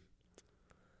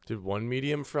 Dude, one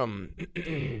medium from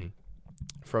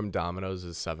from Domino's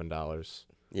is $7,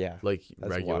 yeah. like That's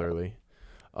regularly.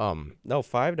 No,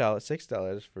 $5,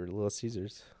 $6 for Little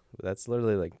Caesars. That's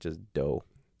literally like just dough.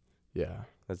 Yeah,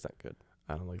 That's not good.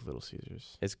 I don't like Little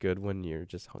Caesars. It's good when you're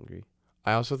just hungry.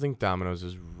 I also think Domino's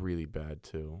is really bad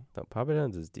too. No, Papa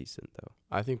John's is decent though.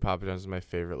 I think Papa John's is my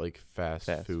favorite like fast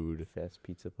food, fast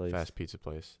pizza place. fast pizza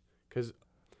place. Cause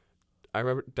I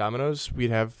remember Domino's.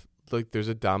 We'd have like there's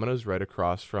a Domino's right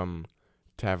across from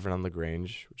Tavern on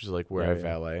Lagrange, which is like where Oh, I yeah.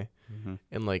 valet, Mm-hmm.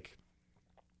 and like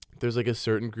there's like a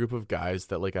certain group of guys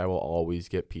that like I will always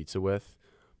get pizza with,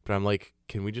 but I'm like,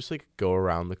 can we just like go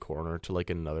around the corner to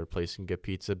like another place and get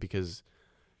pizza? Because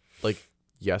like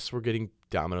yes, we're getting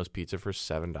Domino's pizza for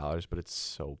 $7, but it's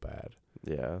so bad.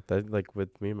 Yeah, that like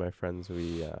with me and my friends,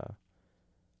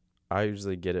 I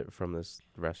usually get it from this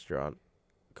restaurant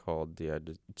called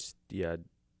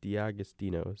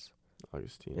D'Agostino's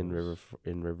Augustine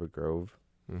in River Grove.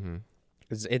 Mm-hmm.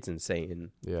 It's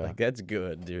insane. Yeah. Like that's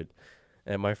good, dude.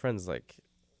 And my friends like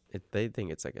they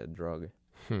think it's like a drug.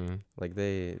 Like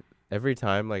every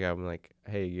time like I'm like,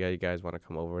 hey, you guys want to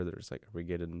come over? They're just like, are we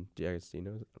getting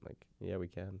D'Agostino's? I'm like, yeah, we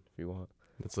can if you want.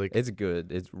 It's like It's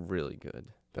good. It's really good.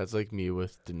 that's like me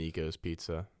with Danico's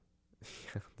pizza.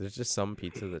 There's just some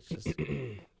pizza that's just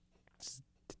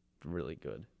really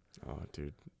good. Oh,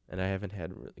 dude, And I haven't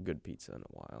had really good pizza in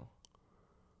a while.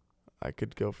 I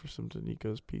could go for some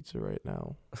Danico's pizza right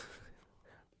now.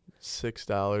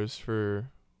 $6 for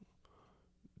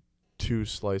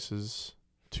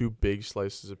two big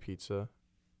slices of pizza.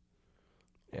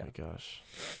 Yeah. Oh my gosh.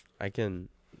 I can,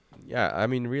 yeah. I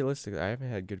mean, realistically, I haven't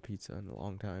had good pizza in a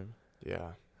long time.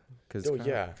 Yeah. Cause Oh,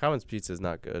 yeah. Commons pizza is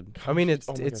not good. I mean, it's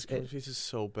Commons pizza is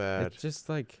so bad. it's just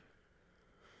like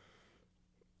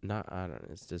not. I don't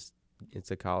know.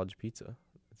 It's a college pizza.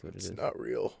 That's what it is. not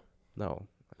real. No,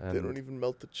 They don't even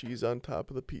melt the cheese on top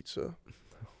of the pizza.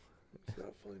 It's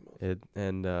not fully melted.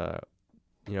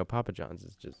 Papa John's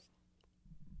is just.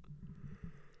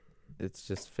 It's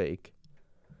just fake.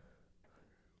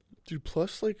 Dude,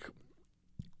 plus like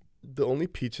the only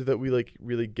pizza that we like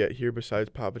really get here besides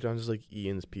Papa John's is like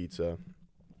Ian's Pizza.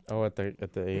 Oh, at the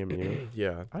AMU.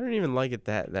 Yeah. I don't even like it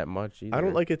that much either. I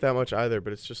don't like it that much either,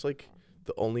 but it's just like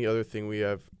the only other thing we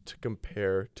have to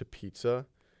compare to pizza.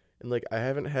 And like I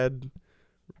haven't had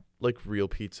like real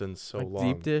pizza in so like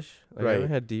long. deep dish. Like, I Right. haven't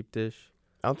had deep dish.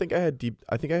 I think I had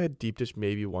deep dish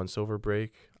maybe once over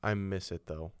break. I miss it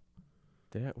though.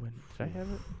 Did I have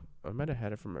it? I might have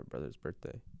had it for my brother's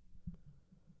birthday.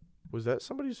 Was that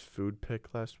somebody's food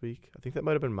pick last week? I think that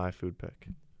might have been my food pick.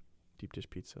 Deep dish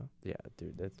pizza. Yeah,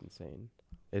 dude, that's insane.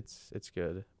 It's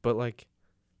good, but like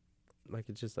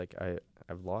it's just like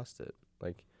I've lost it.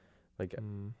 Like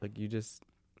you just.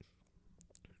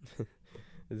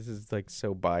 This is like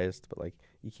so biased, but like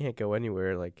you can't go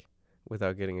anywhere like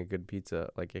without getting a good pizza,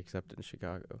 like except in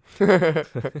Chicago.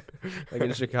 Like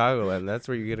in Chicagoland, that's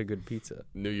where you get a good pizza.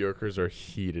 New Yorkers are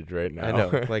heated right now. I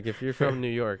know. Like if you're from New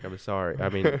York, I'm sorry. I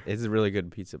mean, it's a really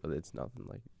good pizza, but it's nothing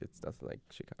like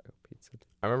Chicago pizza.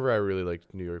 I remember I really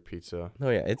liked New York pizza.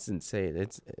 No, yeah, it's insane.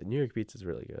 New York pizza's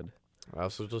really good. I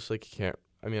also just like can't.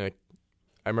 I mean,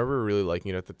 I remember really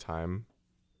liking it at the time,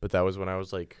 but that was when I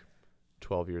was like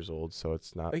 12 years old. So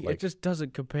it's not Like, like it just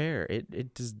doesn't compare.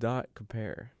 It does not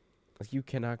compare. Like you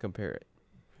cannot compare it.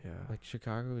 yeah. Like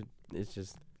Chicago, it's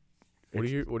just. What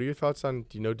it's- are your thoughts on?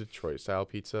 Do you know Detroit style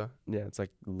pizza? Yeah, it's like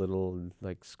little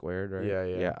like squared, right? Yeah,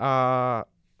 yeah. Yeah.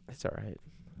 It's all right.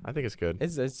 I think it's good.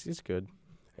 It's good.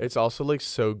 It's also like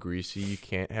so greasy. You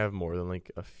can't have more than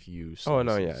like a few slices. Oh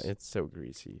no, yeah, it's so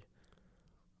greasy.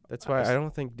 That's why s- I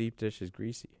don't think deep dish is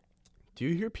greasy. Do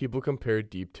you hear people compare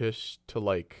deep dish to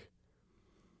like,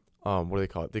 what do they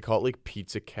call it? They call it like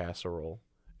pizza casserole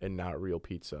and not real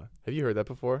pizza. Have you heard that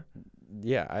before?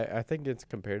 Yeah, I think it's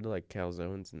compared to like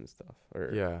calzones and stuff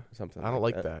or Yeah. something. I don't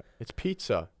like that. It's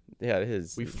pizza. Yeah, it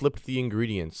is. We flipped the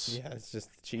ingredients. Yeah, it's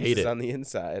just the cheese Hate is it. on the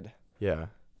inside. Yeah.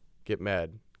 Get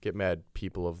mad,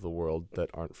 people of the world that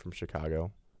aren't from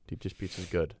Chicago. Deep dish pizza's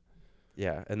good.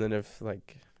 Yeah, and then if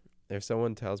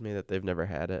someone tells me that they've never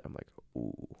had it, I'm like,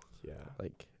 ooh, Yeah.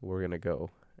 like we're gonna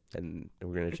go and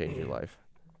we're gonna change your life.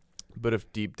 But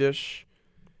if deep dish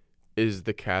is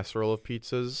the casserole of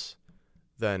pizzas,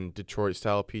 then Detroit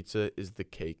style pizza is the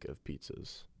cake of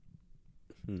pizzas.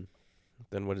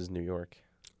 Then what is New York?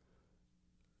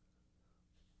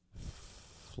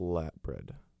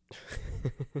 Flatbread.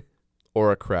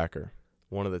 Or a cracker.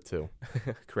 One of the two.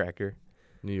 Cracker,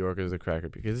 New York is a cracker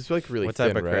because it's like really What thin,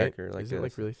 type of right? cracker? Like Isn't it a-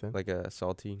 like really thin? like a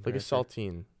saltine. Like a cracker?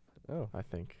 saltine, Oh, I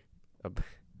think. A b-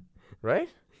 Right?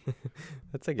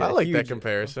 That's like I a like that huge,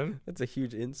 comparison. That's a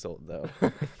huge insult, though.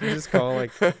 You just call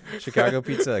like Chicago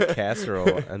pizza a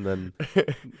casserole, and then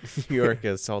New York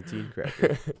a saltine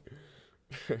cracker.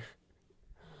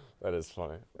 That is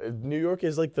funny. New York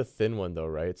is like the thin one though,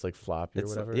 right? It's like floppy or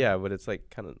It's whatever. yeah, but it's like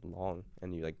kind of long,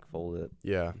 and you like fold it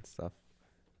Yeah. and stuff.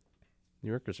 New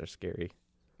Yorkers are scary.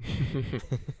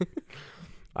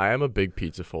 I am a big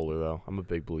pizza folder though. I'm a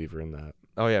big believer in that.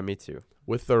 Oh yeah, me too.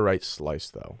 With the right slice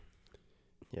though.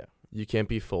 Yeah. You can't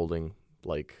be folding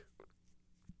like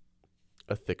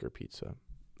a thicker pizza,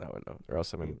 Oh no. or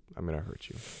else I'm gonna hurt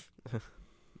you.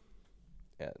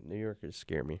 Yeah, New Yorkers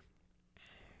scare me.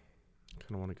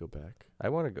 Kind of want to go back. I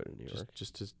want to go to New York.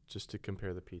 Just to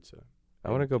compare the pizza. I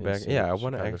want to go and back. say Yeah, I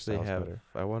want to Chicago actually style's have. better.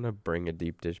 I want to bring a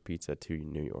deep dish pizza to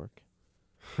New York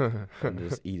and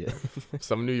just eat it.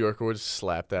 Some New Yorker would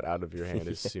slap that out of your hand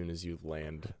as soon as you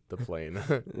land the plane.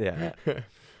 Yeah,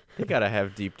 they gotta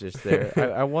have deep dish there.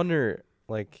 I wonder,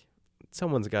 like,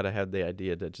 someone's gotta have the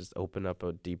idea to just open up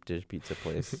a deep dish pizza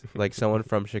place. Like someone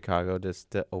from Chicago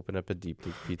just to open up a deep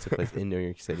dish pizza place in New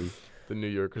York City. The New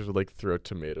Yorkers would like throw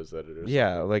tomatoes at it. Or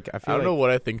Yeah, something. like I feel I don't like know what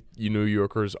I think you New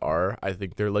Yorkers are. I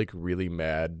think they're like really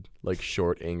mad, like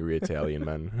short, angry Italian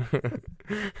men.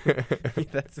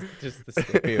 that's just the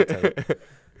stereotype.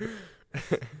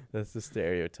 That's the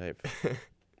stereotype.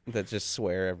 That just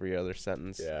swear every other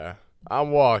sentence. Yeah.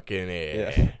 I'm walking in.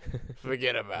 Yeah.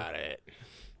 Forget about it.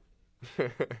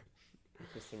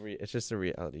 It's just a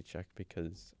reality check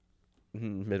because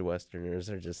Midwesterners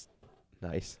are just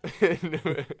nice.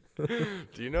 Do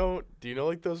you know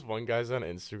like those one guys on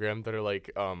Instagram that are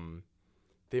like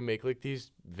they make like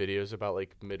these videos about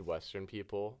like Midwestern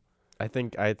people, I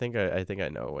think I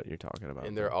know what you're talking about.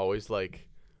 and they're always like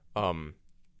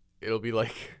it'll be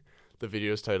like the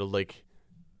video's titled like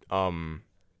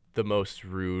the most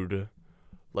rude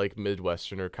like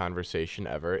Midwesterner conversation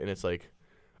ever, and it's like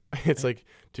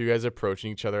two guys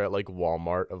approaching each other at like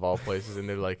Walmart of all places, and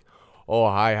they're like, "Oh,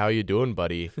 hi, how you doing,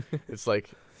 buddy?" It's like,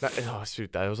 oh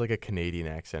shoot, that was like a Canadian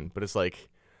accent, but it's like,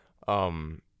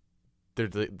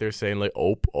 they're saying like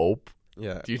 "ope."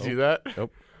 Yeah. Do you do that?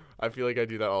 Nope. I feel like I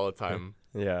do that all the time.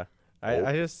 Yeah.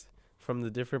 I just from the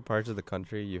different parts of the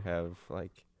country you have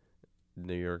like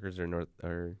New Yorkers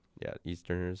or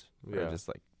Easterners Yeah. are just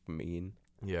like mean.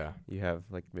 Yeah. You have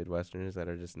like Midwesterners that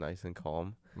are just nice and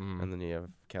calm, and then you have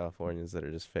Californians that are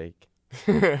just fake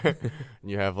And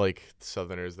you have like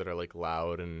Southerners that are like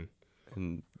loud and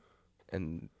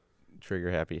and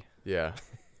trigger happy. yeah.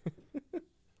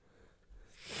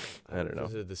 I don't know.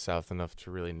 Visited the South enough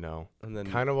to really know. And then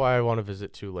Kind of why I want to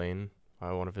visit Tulane.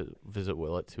 I want to visit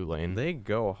Will at Tulane. they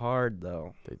go hard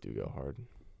though. They do go hard.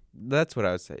 That's what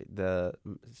I would say. The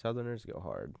Southerners go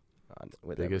hard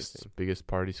with Biggest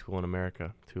party school in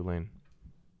America, Tulane.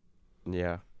 everything.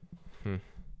 Yeah. Hmm.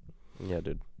 Yeah,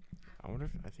 dude. I wonder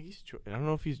if I think I don't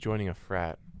know if he's joining a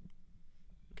frat.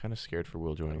 Kind of scared for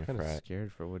Will joining I'm a kind of frat.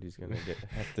 scared for what he's gonna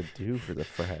have to do for the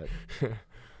frat.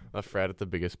 A frat at the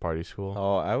biggest party school.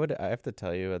 Oh, I have to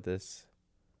tell you at this.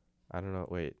 I don't know.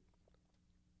 Wait.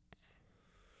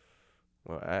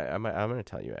 Well, I'm gonna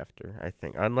tell you after. I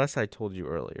think unless I told you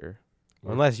earlier,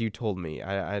 What? unless you told me.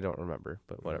 I don't remember,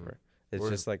 but whatever. It's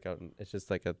Where- just like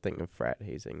a thing of frat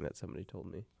hazing that somebody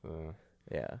told me.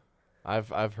 Yeah.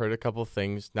 I've heard a couple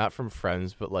things, not from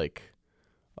friends, but like,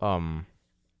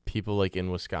 people like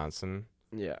in Wisconsin.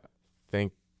 Yeah.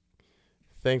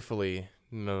 Thankfully,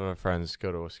 none of my friends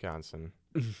go to Wisconsin.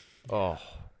 Oh,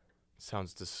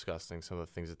 sounds disgusting. Some of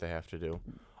the things that they have to do.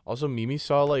 Also, Mimi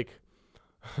saw like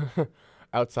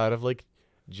outside of like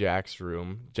Jack's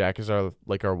room. Jack is our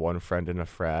one friend in a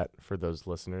frat. For those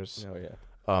listeners, Oh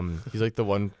yeah. he's like the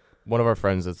one of our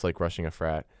friends that's like rushing a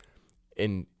frat,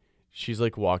 and she's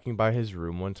like walking by his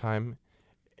room one time,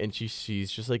 and she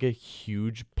sees just like a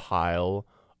huge pile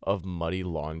of muddy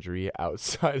laundry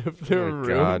outside of their Oh my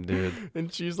room. God, dude.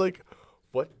 And she's like,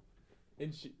 "What?"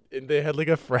 And they had like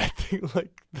a frat thing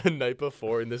like the night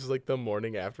before, and this is like the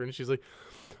morning after, and she's like,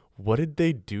 "What did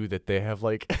they do that they have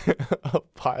like a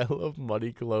pile of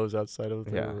muddy clothes outside of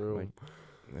their Yeah, room?" like,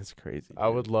 that's crazy. I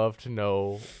dude. would love to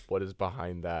know what is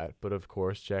behind that, but of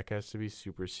course, Jack has to be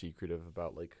super secretive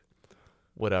about like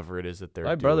whatever it is that they're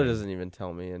My brother doing. doesn't even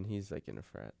tell me, and he's like in a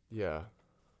frat. Yeah.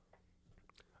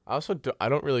 I also I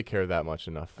don't really care that much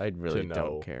enough. I really know.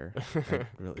 don't care. I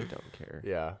really don't care.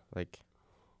 Yeah. Like,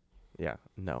 yeah,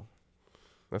 no.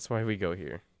 That's why we go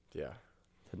here, Yeah.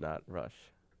 to not rush.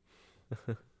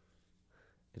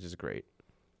 It's just great.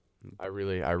 I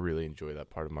really enjoy that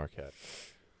part of Marquette.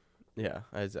 Yeah,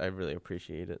 I really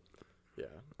appreciate it. Yeah.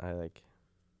 I like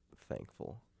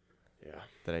thankful Yeah.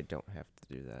 that I don't have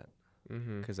to do that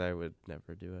Mm-hmm. because I would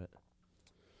never do it.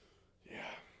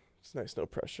 It's nice, no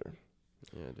pressure.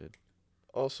 Yeah, dude.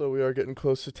 Also, we are getting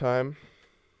close to time.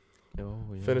 Oh,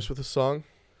 yeah. Finish with a song.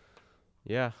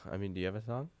 Yeah, I mean, do you have a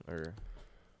song or?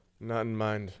 Not in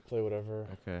mind. Play whatever.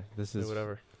 Okay, this Play is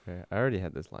whatever. okay. I already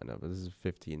had this lined up, but this is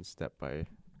 15 Step by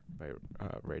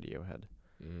Radiohead.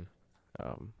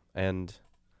 And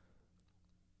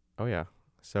oh yeah,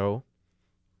 so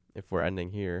if we're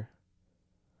ending here,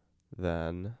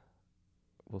 then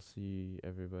we'll see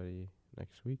everybody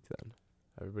next week. Then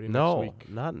Everybody no, next week.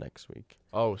 not next week.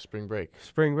 Oh, spring break.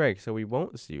 Spring break, so we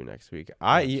won't see you next week.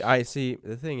 Yes. I see.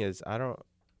 The thing is, I don't.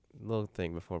 Little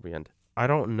thing before we end. I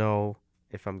don't know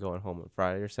if I'm going home on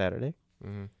Friday or Saturday.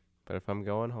 Mm-hmm. But if I'm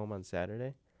going home on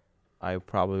Saturday, I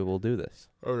probably will do this.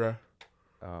 Okay.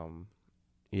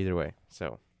 Either way,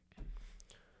 so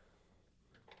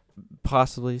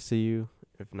possibly see you.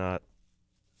 If not,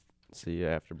 see you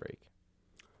after break.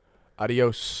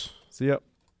 Adios. See ya.